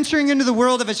time entering into the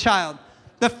world of a child.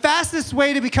 The fastest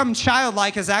way to become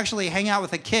childlike is actually hang out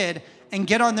with a kid and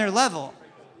get on their level.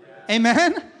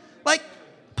 Amen? Like,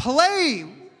 play.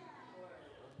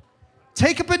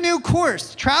 Take up a new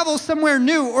course. Travel somewhere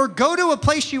new. Or go to a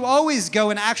place you always go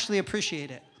and actually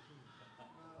appreciate it.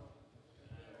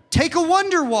 Take a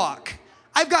wonder walk.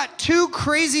 I've got 2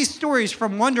 crazy stories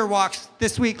from wonder walks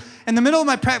this week. In the middle of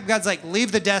my prep, God's like,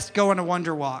 leave the desk, go on a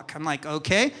wonder walk. I'm like,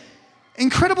 okay.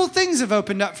 Incredible things have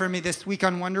opened up for me this week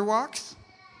on wonder walks.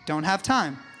 Don't have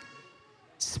time.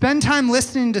 Spend time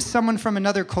listening to someone from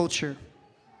another culture.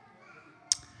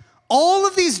 All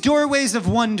of these doorways of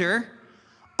wonder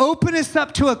open us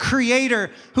up to a creator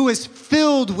who is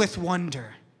filled with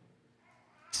wonder.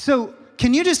 So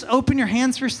can you just open your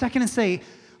hands for a second and say,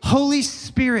 Holy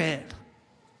Spirit,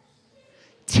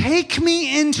 take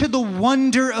me into the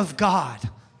wonder of God.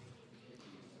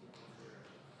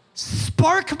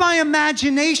 Spark my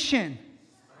imagination.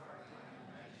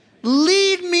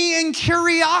 Lead me in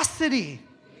curiosity.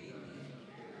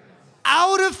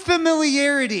 Out of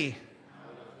familiarity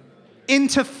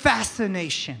into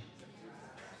fascination.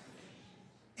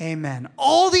 Amen.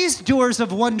 All these doors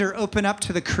of wonder open up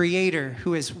to the Creator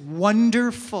who is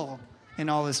wonderful in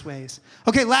all his ways.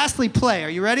 Okay, lastly, play. Are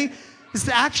you ready? This is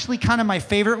actually kind of my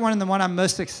favorite one and the one I'm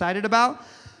most excited about.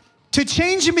 To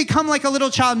change and become like a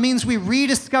little child means we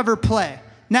rediscover play.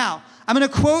 Now, I'm going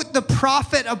to quote the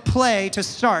prophet of play to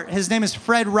start. His name is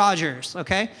Fred Rogers,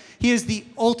 okay? He is the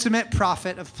ultimate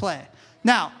prophet of play.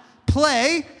 Now,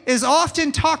 play is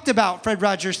often talked about, Fred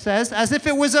Rogers says, as if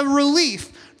it was a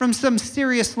relief from some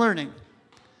serious learning.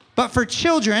 But for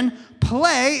children,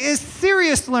 play is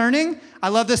serious learning. I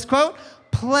love this quote.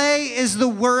 Play is the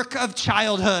work of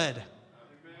childhood.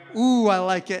 Ooh, I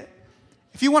like it.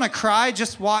 If you want to cry,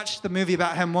 just watch the movie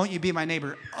about him, Won't You Be My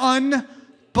Neighbor?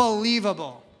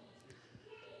 Unbelievable.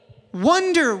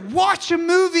 Wonder, watch a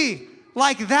movie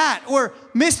like that. Or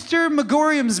Mr.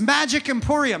 Megorium's Magic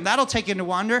Emporium. That'll take you into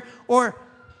wonder. Or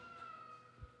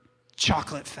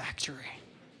Chocolate Factory.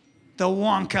 The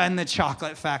Wonka and the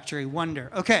Chocolate Factory.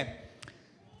 Wonder. Okay.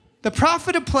 The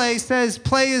prophet of play says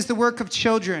play is the work of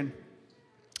children.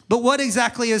 But what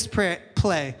exactly is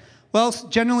play? Well,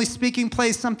 generally speaking, play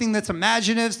is something that's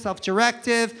imaginative,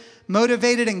 self-directive,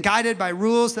 motivated, and guided by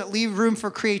rules that leave room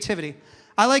for creativity.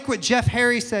 I like what Jeff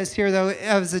Harry says here, though,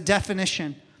 as a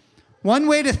definition. One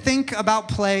way to think about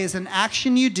play is an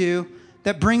action you do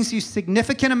that brings you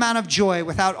significant amount of joy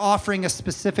without offering a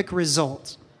specific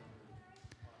result.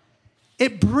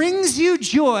 It brings you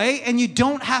joy, and you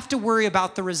don't have to worry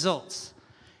about the results.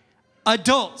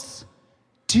 Adults,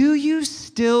 do you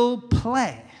still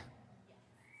play?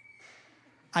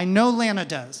 I know Lana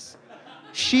does.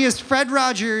 She is Fred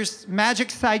Rogers' magic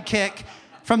sidekick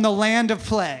from the land of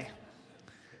play.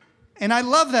 And I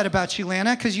love that about you,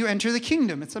 Lana, because you enter the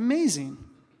kingdom. It's amazing.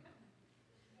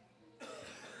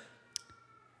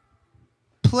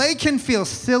 Play can feel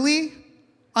silly,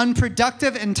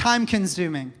 unproductive, and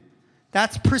time-consuming.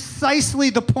 That's precisely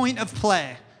the point of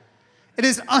play. It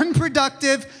is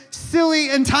unproductive, silly,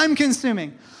 and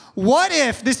time-consuming. What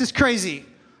if, this is crazy,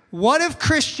 what if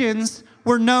Christians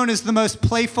were known as the most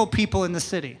playful people in the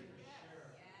city?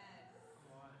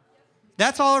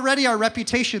 That's already our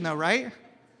reputation, though, right?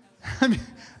 I mean,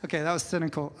 okay, that was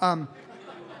cynical.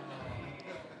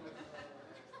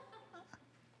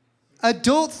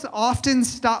 Adults often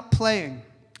stop playing.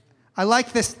 I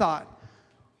like this thought.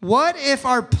 What if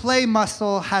our play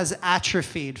muscle has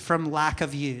atrophied from lack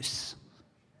of use?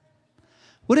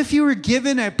 What if you were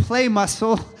given a play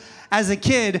muscle as a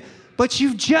kid, but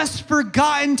you've just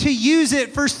forgotten to use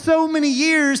it for so many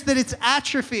years that it's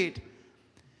atrophied?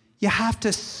 You have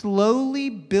to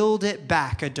slowly build it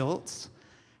back, adults.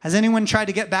 Has anyone tried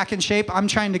to get back in shape? I'm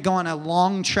trying to go on a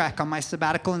long trek on my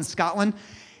sabbatical in Scotland,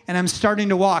 and I'm starting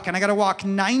to walk. And I got to walk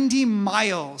 90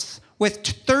 miles with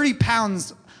 30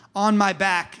 pounds on my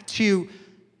back to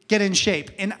get in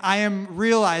shape. And I am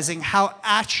realizing how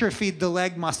atrophied the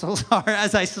leg muscles are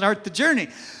as I start the journey.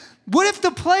 What if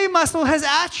the play muscle has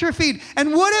atrophied?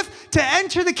 And what if to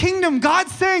enter the kingdom,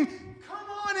 God's saying, come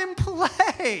on and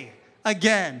play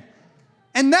again?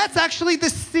 And that's actually the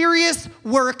serious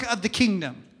work of the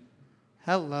kingdom.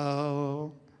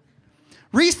 Hello.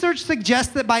 Research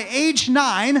suggests that by age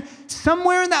 9,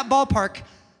 somewhere in that ballpark,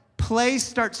 play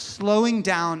starts slowing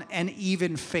down and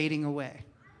even fading away.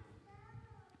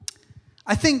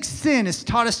 I think sin has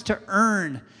taught us to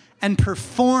earn and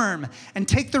perform and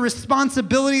take the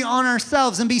responsibility on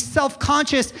ourselves and be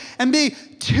self-conscious and be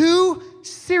too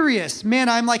serious. Man,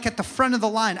 I'm like at the front of the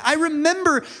line. I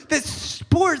remember that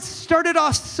sports started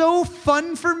off so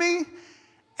fun for me,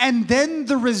 and then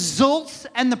the results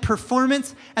and the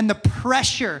performance and the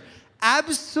pressure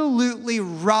absolutely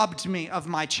robbed me of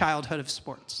my childhood of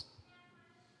sports.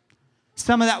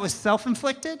 Some of that was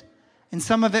self-inflicted, and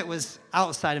some of it was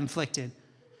outside-inflicted.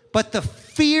 But the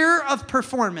fear of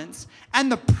performance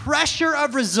and the pressure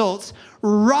of results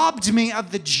robbed me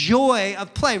of the joy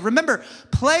of play. Remember,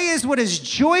 play is what is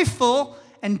joyful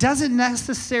and doesn't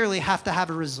necessarily have to have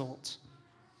a result.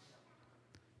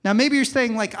 Now, maybe you're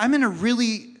saying, like, I'm in a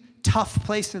really tough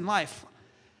place in life.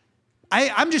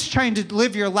 I'm just trying to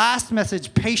live your last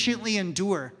message, patiently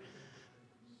endure.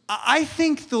 I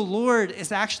think the Lord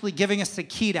is actually giving us a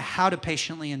key to how to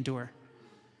patiently endure.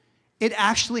 It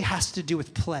actually has to do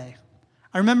with play.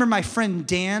 I remember my friend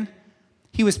Dan,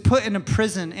 he was put in a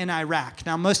prison in Iraq.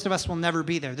 Now, most of us will never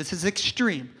be there. This is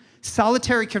extreme.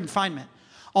 Solitary confinement.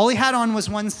 All he had on was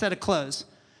one set of clothes.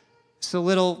 So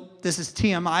this is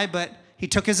TMI, but he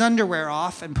took his underwear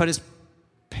off and put his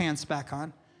pants back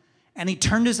on. And he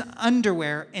turned his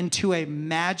underwear into a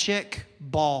magic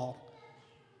ball.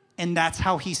 And that's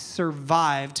how he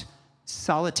survived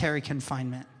solitary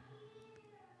confinement.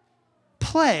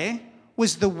 Play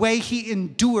was the way he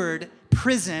endured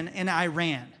prison in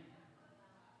Iran.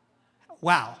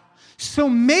 Wow. So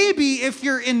maybe if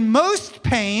you're in most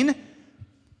pain,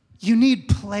 you need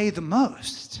play the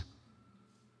most.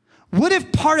 What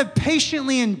if part of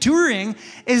patiently enduring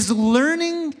is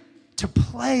learning to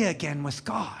play again with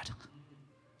God?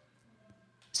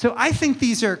 So I think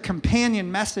these are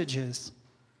companion messages.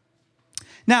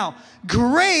 Now,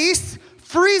 grace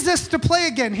frees us to play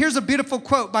again. Here's a beautiful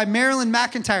quote by Marilyn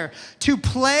McIntyre. To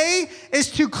play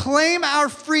is to claim our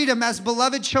freedom as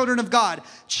beloved children of God.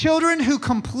 Children who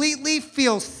completely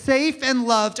feel safe and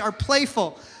loved are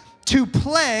playful. To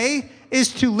play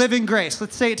is to live in grace.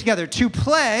 Let's say it together. To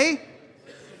play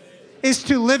is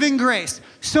to live in grace.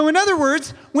 So in other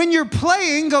words, when you're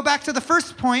playing, go back to the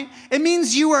first point, it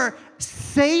means you are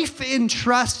safe in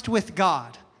trust with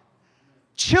God.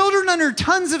 Children under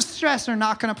tons of stress are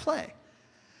not going to play.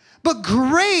 But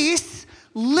grace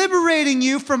liberating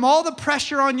you from all the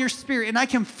pressure on your spirit, and I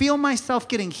can feel myself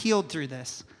getting healed through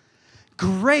this.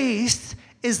 Grace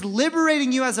is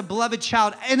liberating you as a beloved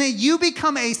child, and you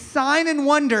become a sign and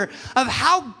wonder of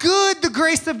how good the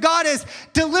grace of God is,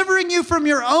 delivering you from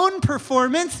your own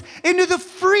performance into the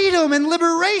freedom and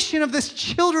liberation of this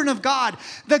children of God.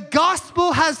 The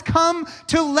gospel has come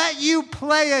to let you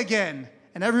play again.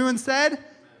 And everyone said,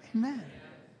 amen.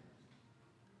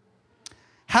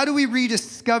 How do we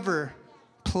rediscover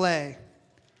play?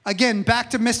 Again,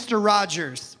 back to Mr.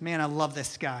 Rogers. Man, I love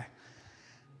this guy.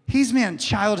 He's,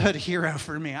 childhood hero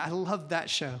for me. I love that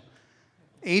show.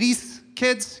 80s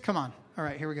kids? Come on. All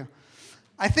right, here we go.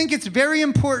 I think it's very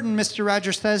important, Mr.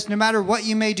 Rogers says, no matter what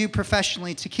you may do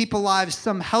professionally, to keep alive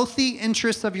some healthy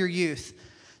interests of your youth.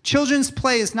 Children's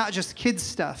play is not just kids'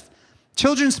 stuff.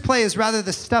 Children's play is rather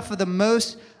the stuff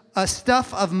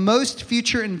of most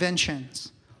future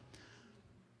inventions.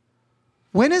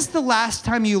 When is the last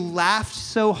time you laughed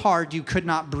so hard you could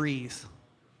not breathe?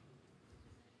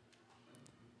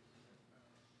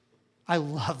 I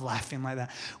love laughing like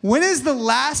that. When is the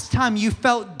last time you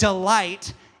felt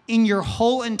delight in your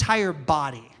whole entire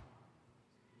body?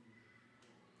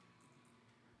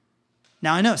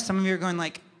 Now, I know some of you are going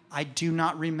like, I do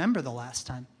not remember the last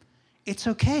time. It's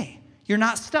okay. You're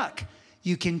not stuck.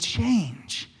 You can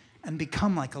change and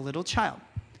become like a little child.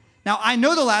 Now, I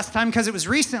know the last time because it was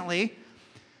recently.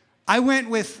 I went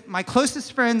with my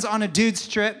closest friends on a dude's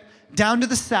trip down to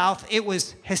the south. It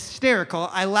was hysterical.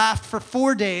 I laughed for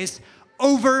 4 days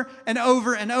over and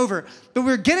over and over. But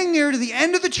we were getting near to the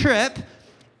end of the trip,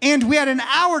 and we had an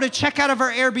hour to check out of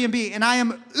our Airbnb, and I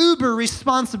am uber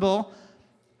responsible,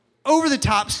 over the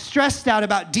top, stressed out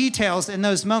about details in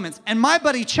those moments. And my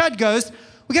buddy Chud goes,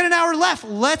 we got an hour left.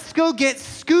 Let's go get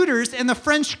scooters in the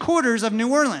French quarters of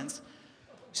New Orleans.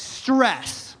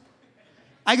 Stress.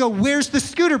 I go, where's the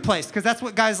scooter place? Because that's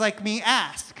what guys like me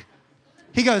ask.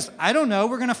 He goes, I don't know.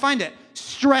 We're going to find it.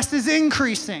 Stress is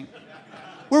increasing.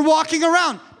 We're walking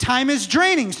around. Time is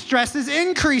draining. Stress is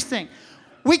increasing.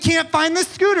 We can't find the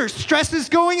scooter. Stress is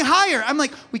going higher. I'm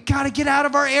like, we got to get out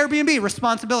of our Airbnb.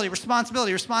 Responsibility.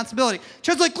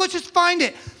 Chad's like, let's just find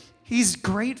it. He's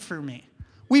great for me.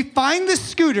 We find the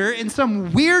scooter in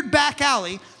some weird back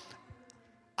alley.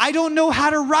 I don't know how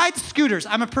to ride scooters.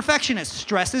 I'm a perfectionist.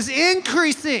 Stress is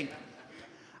increasing.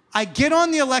 I get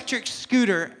on the electric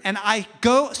scooter and I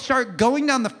start going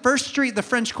down the first street, the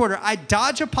French Quarter. I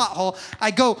dodge a pothole. I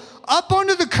go up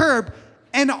onto the curb,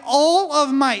 and all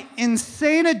of my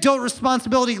insane adult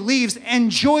responsibility leaves, and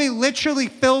joy literally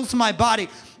fills my body.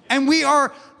 And we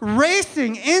are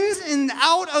racing in and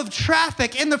out of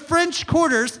traffic in the French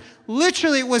Quarters.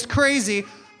 Literally, it was crazy.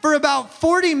 For about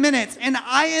 40 minutes, and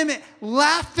I am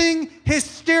laughing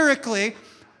hysterically.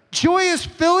 Joy is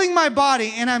filling my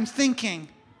body, and I'm thinking,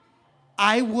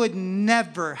 I would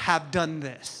never have done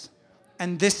this.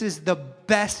 And this is the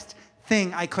best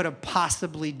thing I could have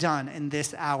possibly done in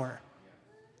this hour.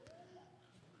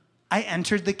 I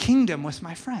entered the kingdom with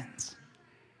my friends.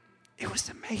 It was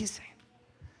amazing.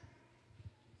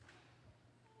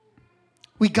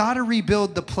 We got to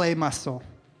rebuild the play muscle.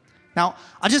 Now,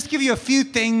 I'll just give you a few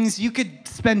things. You could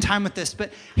spend time with this,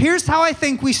 but here's how I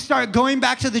think we start going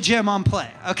back to the gym on play.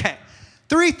 Okay,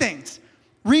 3 things.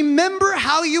 Remember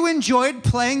how you enjoyed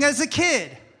playing as a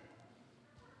kid.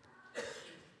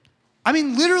 I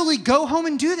mean, literally go home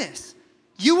and do this.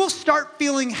 You will start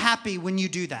feeling happy when you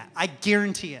do that. I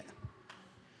guarantee it.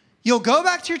 You'll go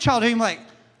back to your childhood and be like,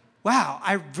 wow,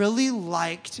 I really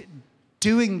liked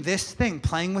doing this thing,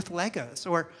 playing with Legos,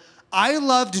 or I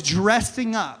loved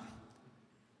dressing up.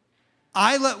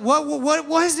 What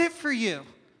was it for you?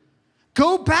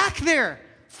 Go back there,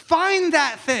 find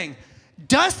that thing,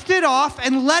 dust it off,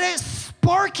 and let it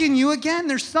spark in you again.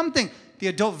 There's something. The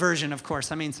adult version, of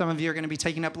course. I mean, some of you are going to be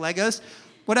taking up Legos.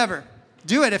 Whatever.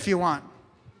 Do it if you want.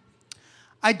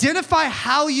 Identify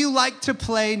how you like to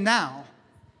play now.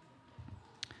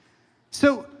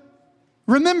 So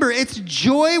remember, it's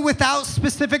joy without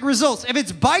specific results. If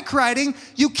it's bike riding,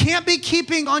 you can't be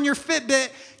keeping on your Fitbit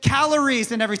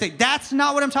calories and everything. That's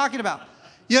not what I'm talking about.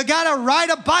 You got to ride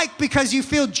a bike because you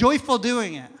feel joyful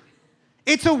doing it.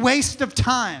 It's a waste of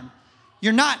time.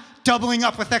 You're not doubling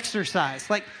up with exercise.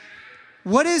 Like,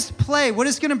 what is play? What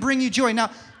is going to bring you joy? Now,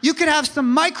 you could have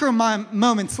some micro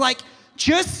moments, like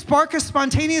just spark a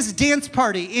spontaneous dance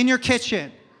party in your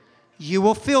kitchen. You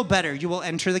will feel better. You will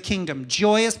enter the kingdom.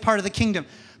 Joy is part of the kingdom.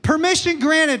 Permission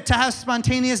granted to have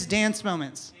spontaneous dance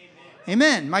moments.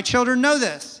 Amen. My children know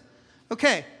this.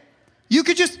 Okay. You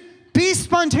could just be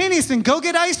spontaneous and go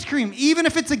get ice cream, even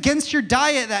if it's against your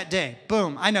diet that day.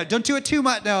 Boom. I know. Don't do it too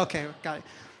much. No, okay. Got it.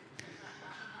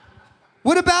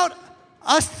 What about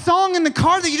a song in the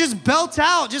car that you just belt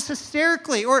out just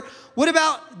hysterically? Or what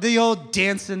about the old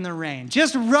dance in the rain?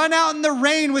 Just run out in the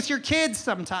rain with your kids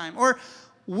sometime. Or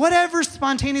whatever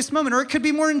spontaneous moment. Or it could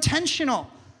be more intentional.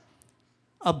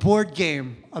 A board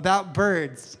game about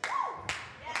birds.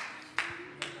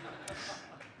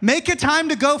 Make a time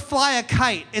to go fly a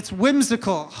kite. It's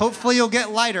whimsical. Hopefully you'll get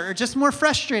lighter or just more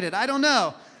frustrated. I don't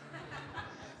know.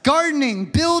 Gardening,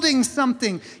 building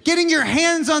something, getting your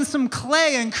hands on some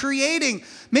clay and creating.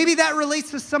 Maybe that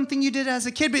relates to something you did as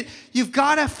a kid, but you've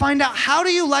got to find out, how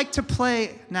do you like to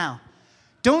play now?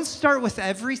 Don't start with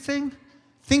everything.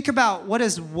 Think about, what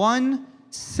is one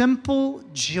simple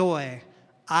joy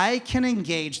I can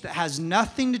engage that has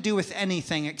nothing to do with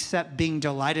anything except being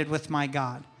delighted with my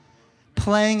God,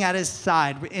 playing at his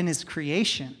side in his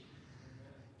creation.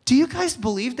 Do you guys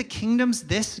believe the kingdom's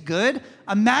this good?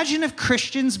 Imagine if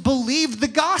Christians believed the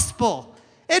gospel.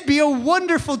 It'd be a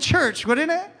wonderful church,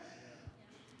 wouldn't it?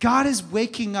 God is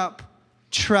waking up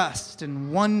trust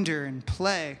and wonder and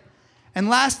play. And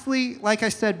lastly, like I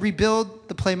said, rebuild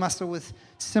the play muscle with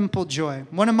simple joy.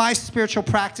 One of my spiritual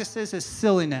practices is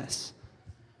silliness.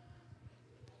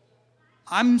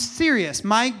 I'm serious.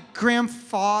 My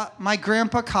grandpa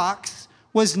Cox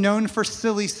was known for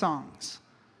silly songs.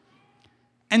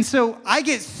 And so I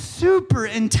get super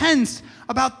intense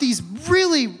about these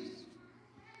really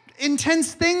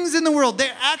intense things in the world.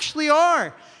 They actually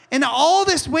are. And all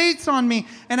this weights on me,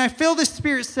 and I feel the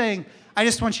Spirit saying, I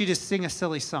just want you to sing a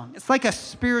silly song. It's like a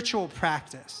spiritual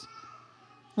practice.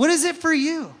 What is it for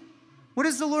you? What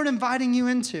is the Lord inviting you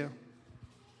into?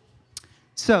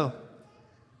 So,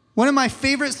 one of my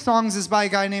favorite songs is by a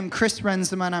guy named Chris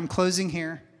Renzema, and I'm closing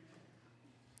here.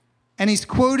 And he's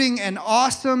quoting an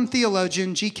awesome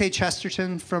theologian, G.K.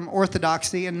 Chesterton, from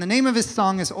Orthodoxy, and the name of his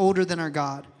song is Older Than Our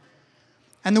God.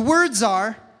 And the words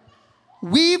are,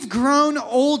 we've grown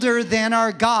older than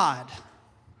our God.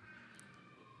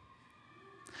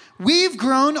 We've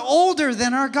grown older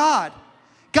than our God.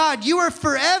 God, you are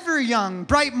forever young,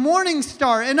 bright morning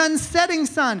star and unsetting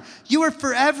sun. You are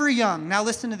forever young. Now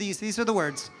listen to these. These are the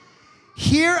words.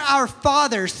 Hear our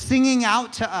Father singing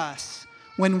out to us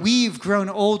when we've grown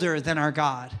older than our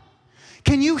God.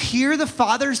 Can you hear the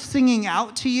Father singing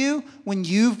out to you when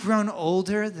you've grown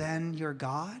older than your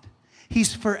God?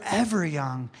 He's forever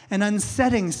young, an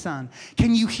unsetting sun.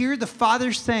 Can you hear the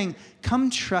Father saying, come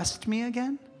trust me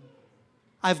again?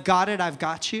 I've got it, I've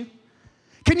got you.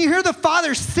 Can you hear the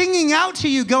Father singing out to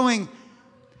you going,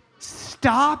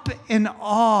 stop in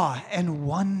awe and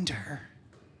wonder,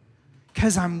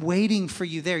 because I'm waiting for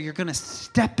you there. You're going to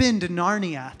step into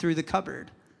Narnia through the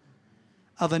cupboard.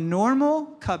 Of a normal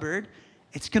cupboard,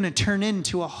 it's going to turn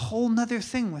into a whole nother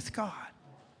thing with God.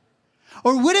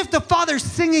 Or what if the Father's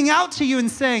singing out to you and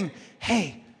saying,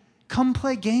 hey, come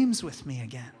play games with me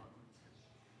again.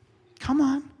 Come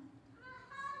on.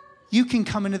 You can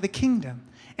come into the kingdom.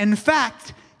 In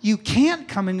fact, you can't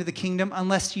come into the kingdom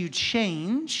unless you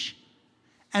change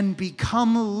and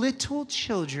become little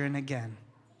children again.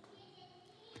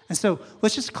 And so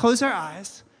let's just close our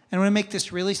eyes, and I'm going to make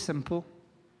this really simple.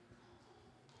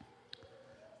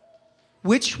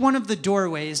 which one of the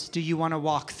doorways do you want to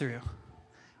walk through?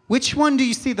 Which one do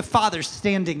you see the Father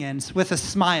standing in with a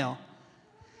smile?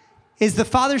 Is the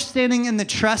Father standing in the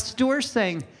trust door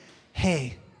saying,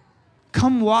 hey,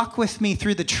 come walk with me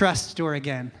through the trust door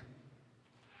again?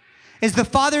 Is the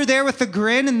Father there with a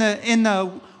grin in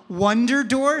the wonder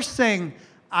door saying,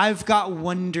 I've got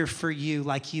wonder for you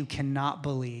like you cannot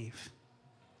believe?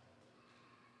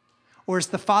 Or is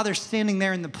the Father standing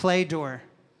there in the play door?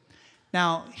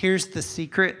 Now, here's the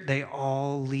secret. They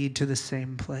all lead to the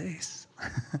same place.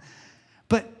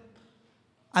 But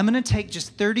I'm going to take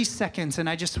just 30 seconds, and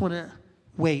I just want to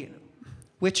wait.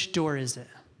 Which door is it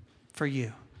for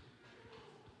you?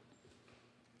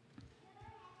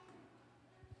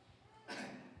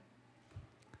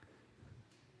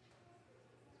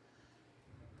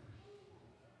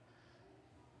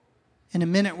 In a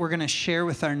minute, we're going to share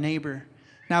with our neighbor.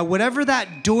 Now, whatever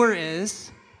that door is,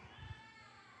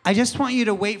 I just want you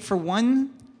to wait for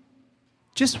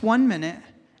just 1 minute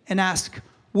and ask,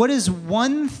 what is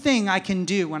one thing I can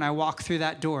do when I walk through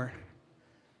that door?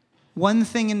 One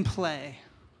thing in play,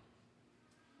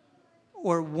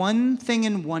 or one thing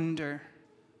in wonder,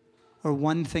 or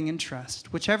one thing in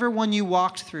trust. Whichever one you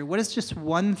walked through, what is just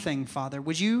one thing, Father?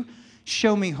 Would you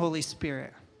show me, Holy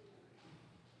Spirit?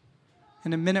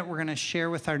 In a minute, we're going to share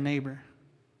with our neighbor.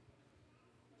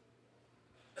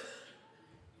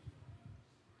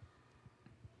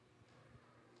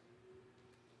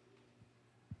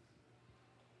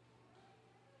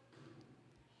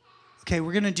 Okay,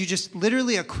 we're going to do just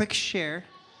literally a quick share.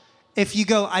 If you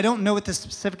go, I don't know what the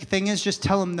specific thing is, just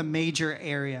tell them the major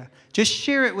area. Just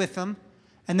share it with them,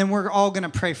 and then we're all going to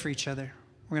pray for each other.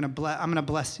 I'm going to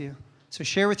bless you. So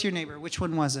share with your neighbor. Which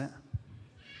one was it?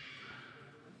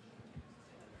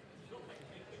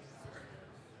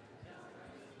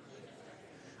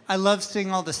 I love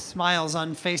seeing all the smiles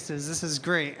on faces. This is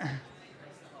great.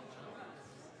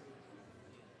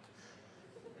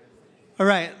 All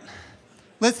right.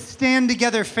 Let's stand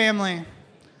together, family.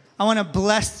 I want to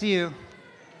bless you.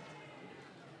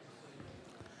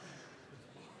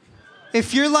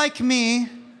 If you're like me,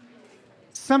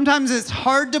 sometimes it's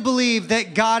hard to believe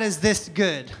that God is this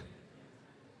good.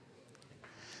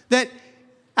 That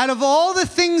out of all the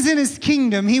things in his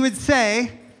kingdom, he would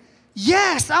say,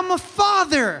 yes, I'm a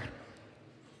father.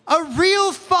 A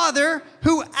real father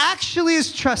who actually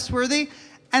is trustworthy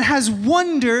and has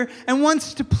wonder and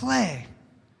wants to play.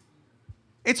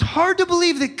 It's hard to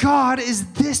believe that God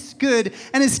is this good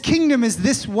and his kingdom is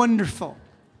this wonderful.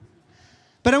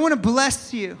 But I want to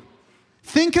bless you.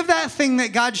 Think of that thing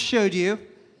that God showed you,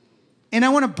 and I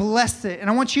want to bless it, and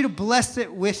I want you to bless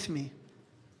it with me.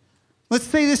 Let's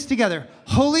say this together.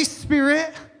 Holy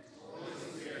Spirit,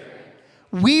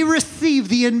 we receive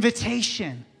the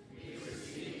invitation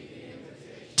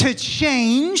to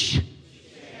change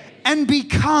and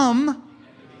become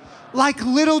like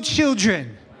little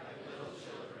children.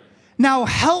 Now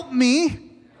help me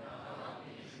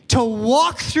to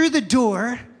walk through the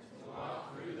door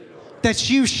that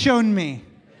you've shown me,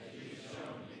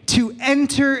 to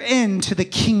enter into the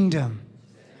kingdom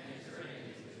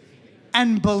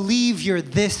and believe you're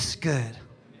this good.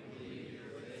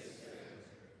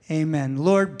 Amen.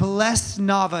 Lord, bless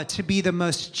Nava to be the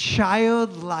most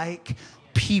childlike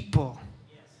people,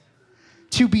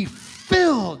 to be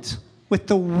filled with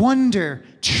the wonder,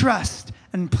 trust,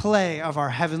 and play of our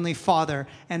Heavenly Father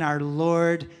and our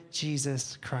Lord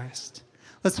Jesus Christ.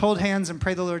 Let's hold hands and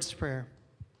pray the Lord's Prayer.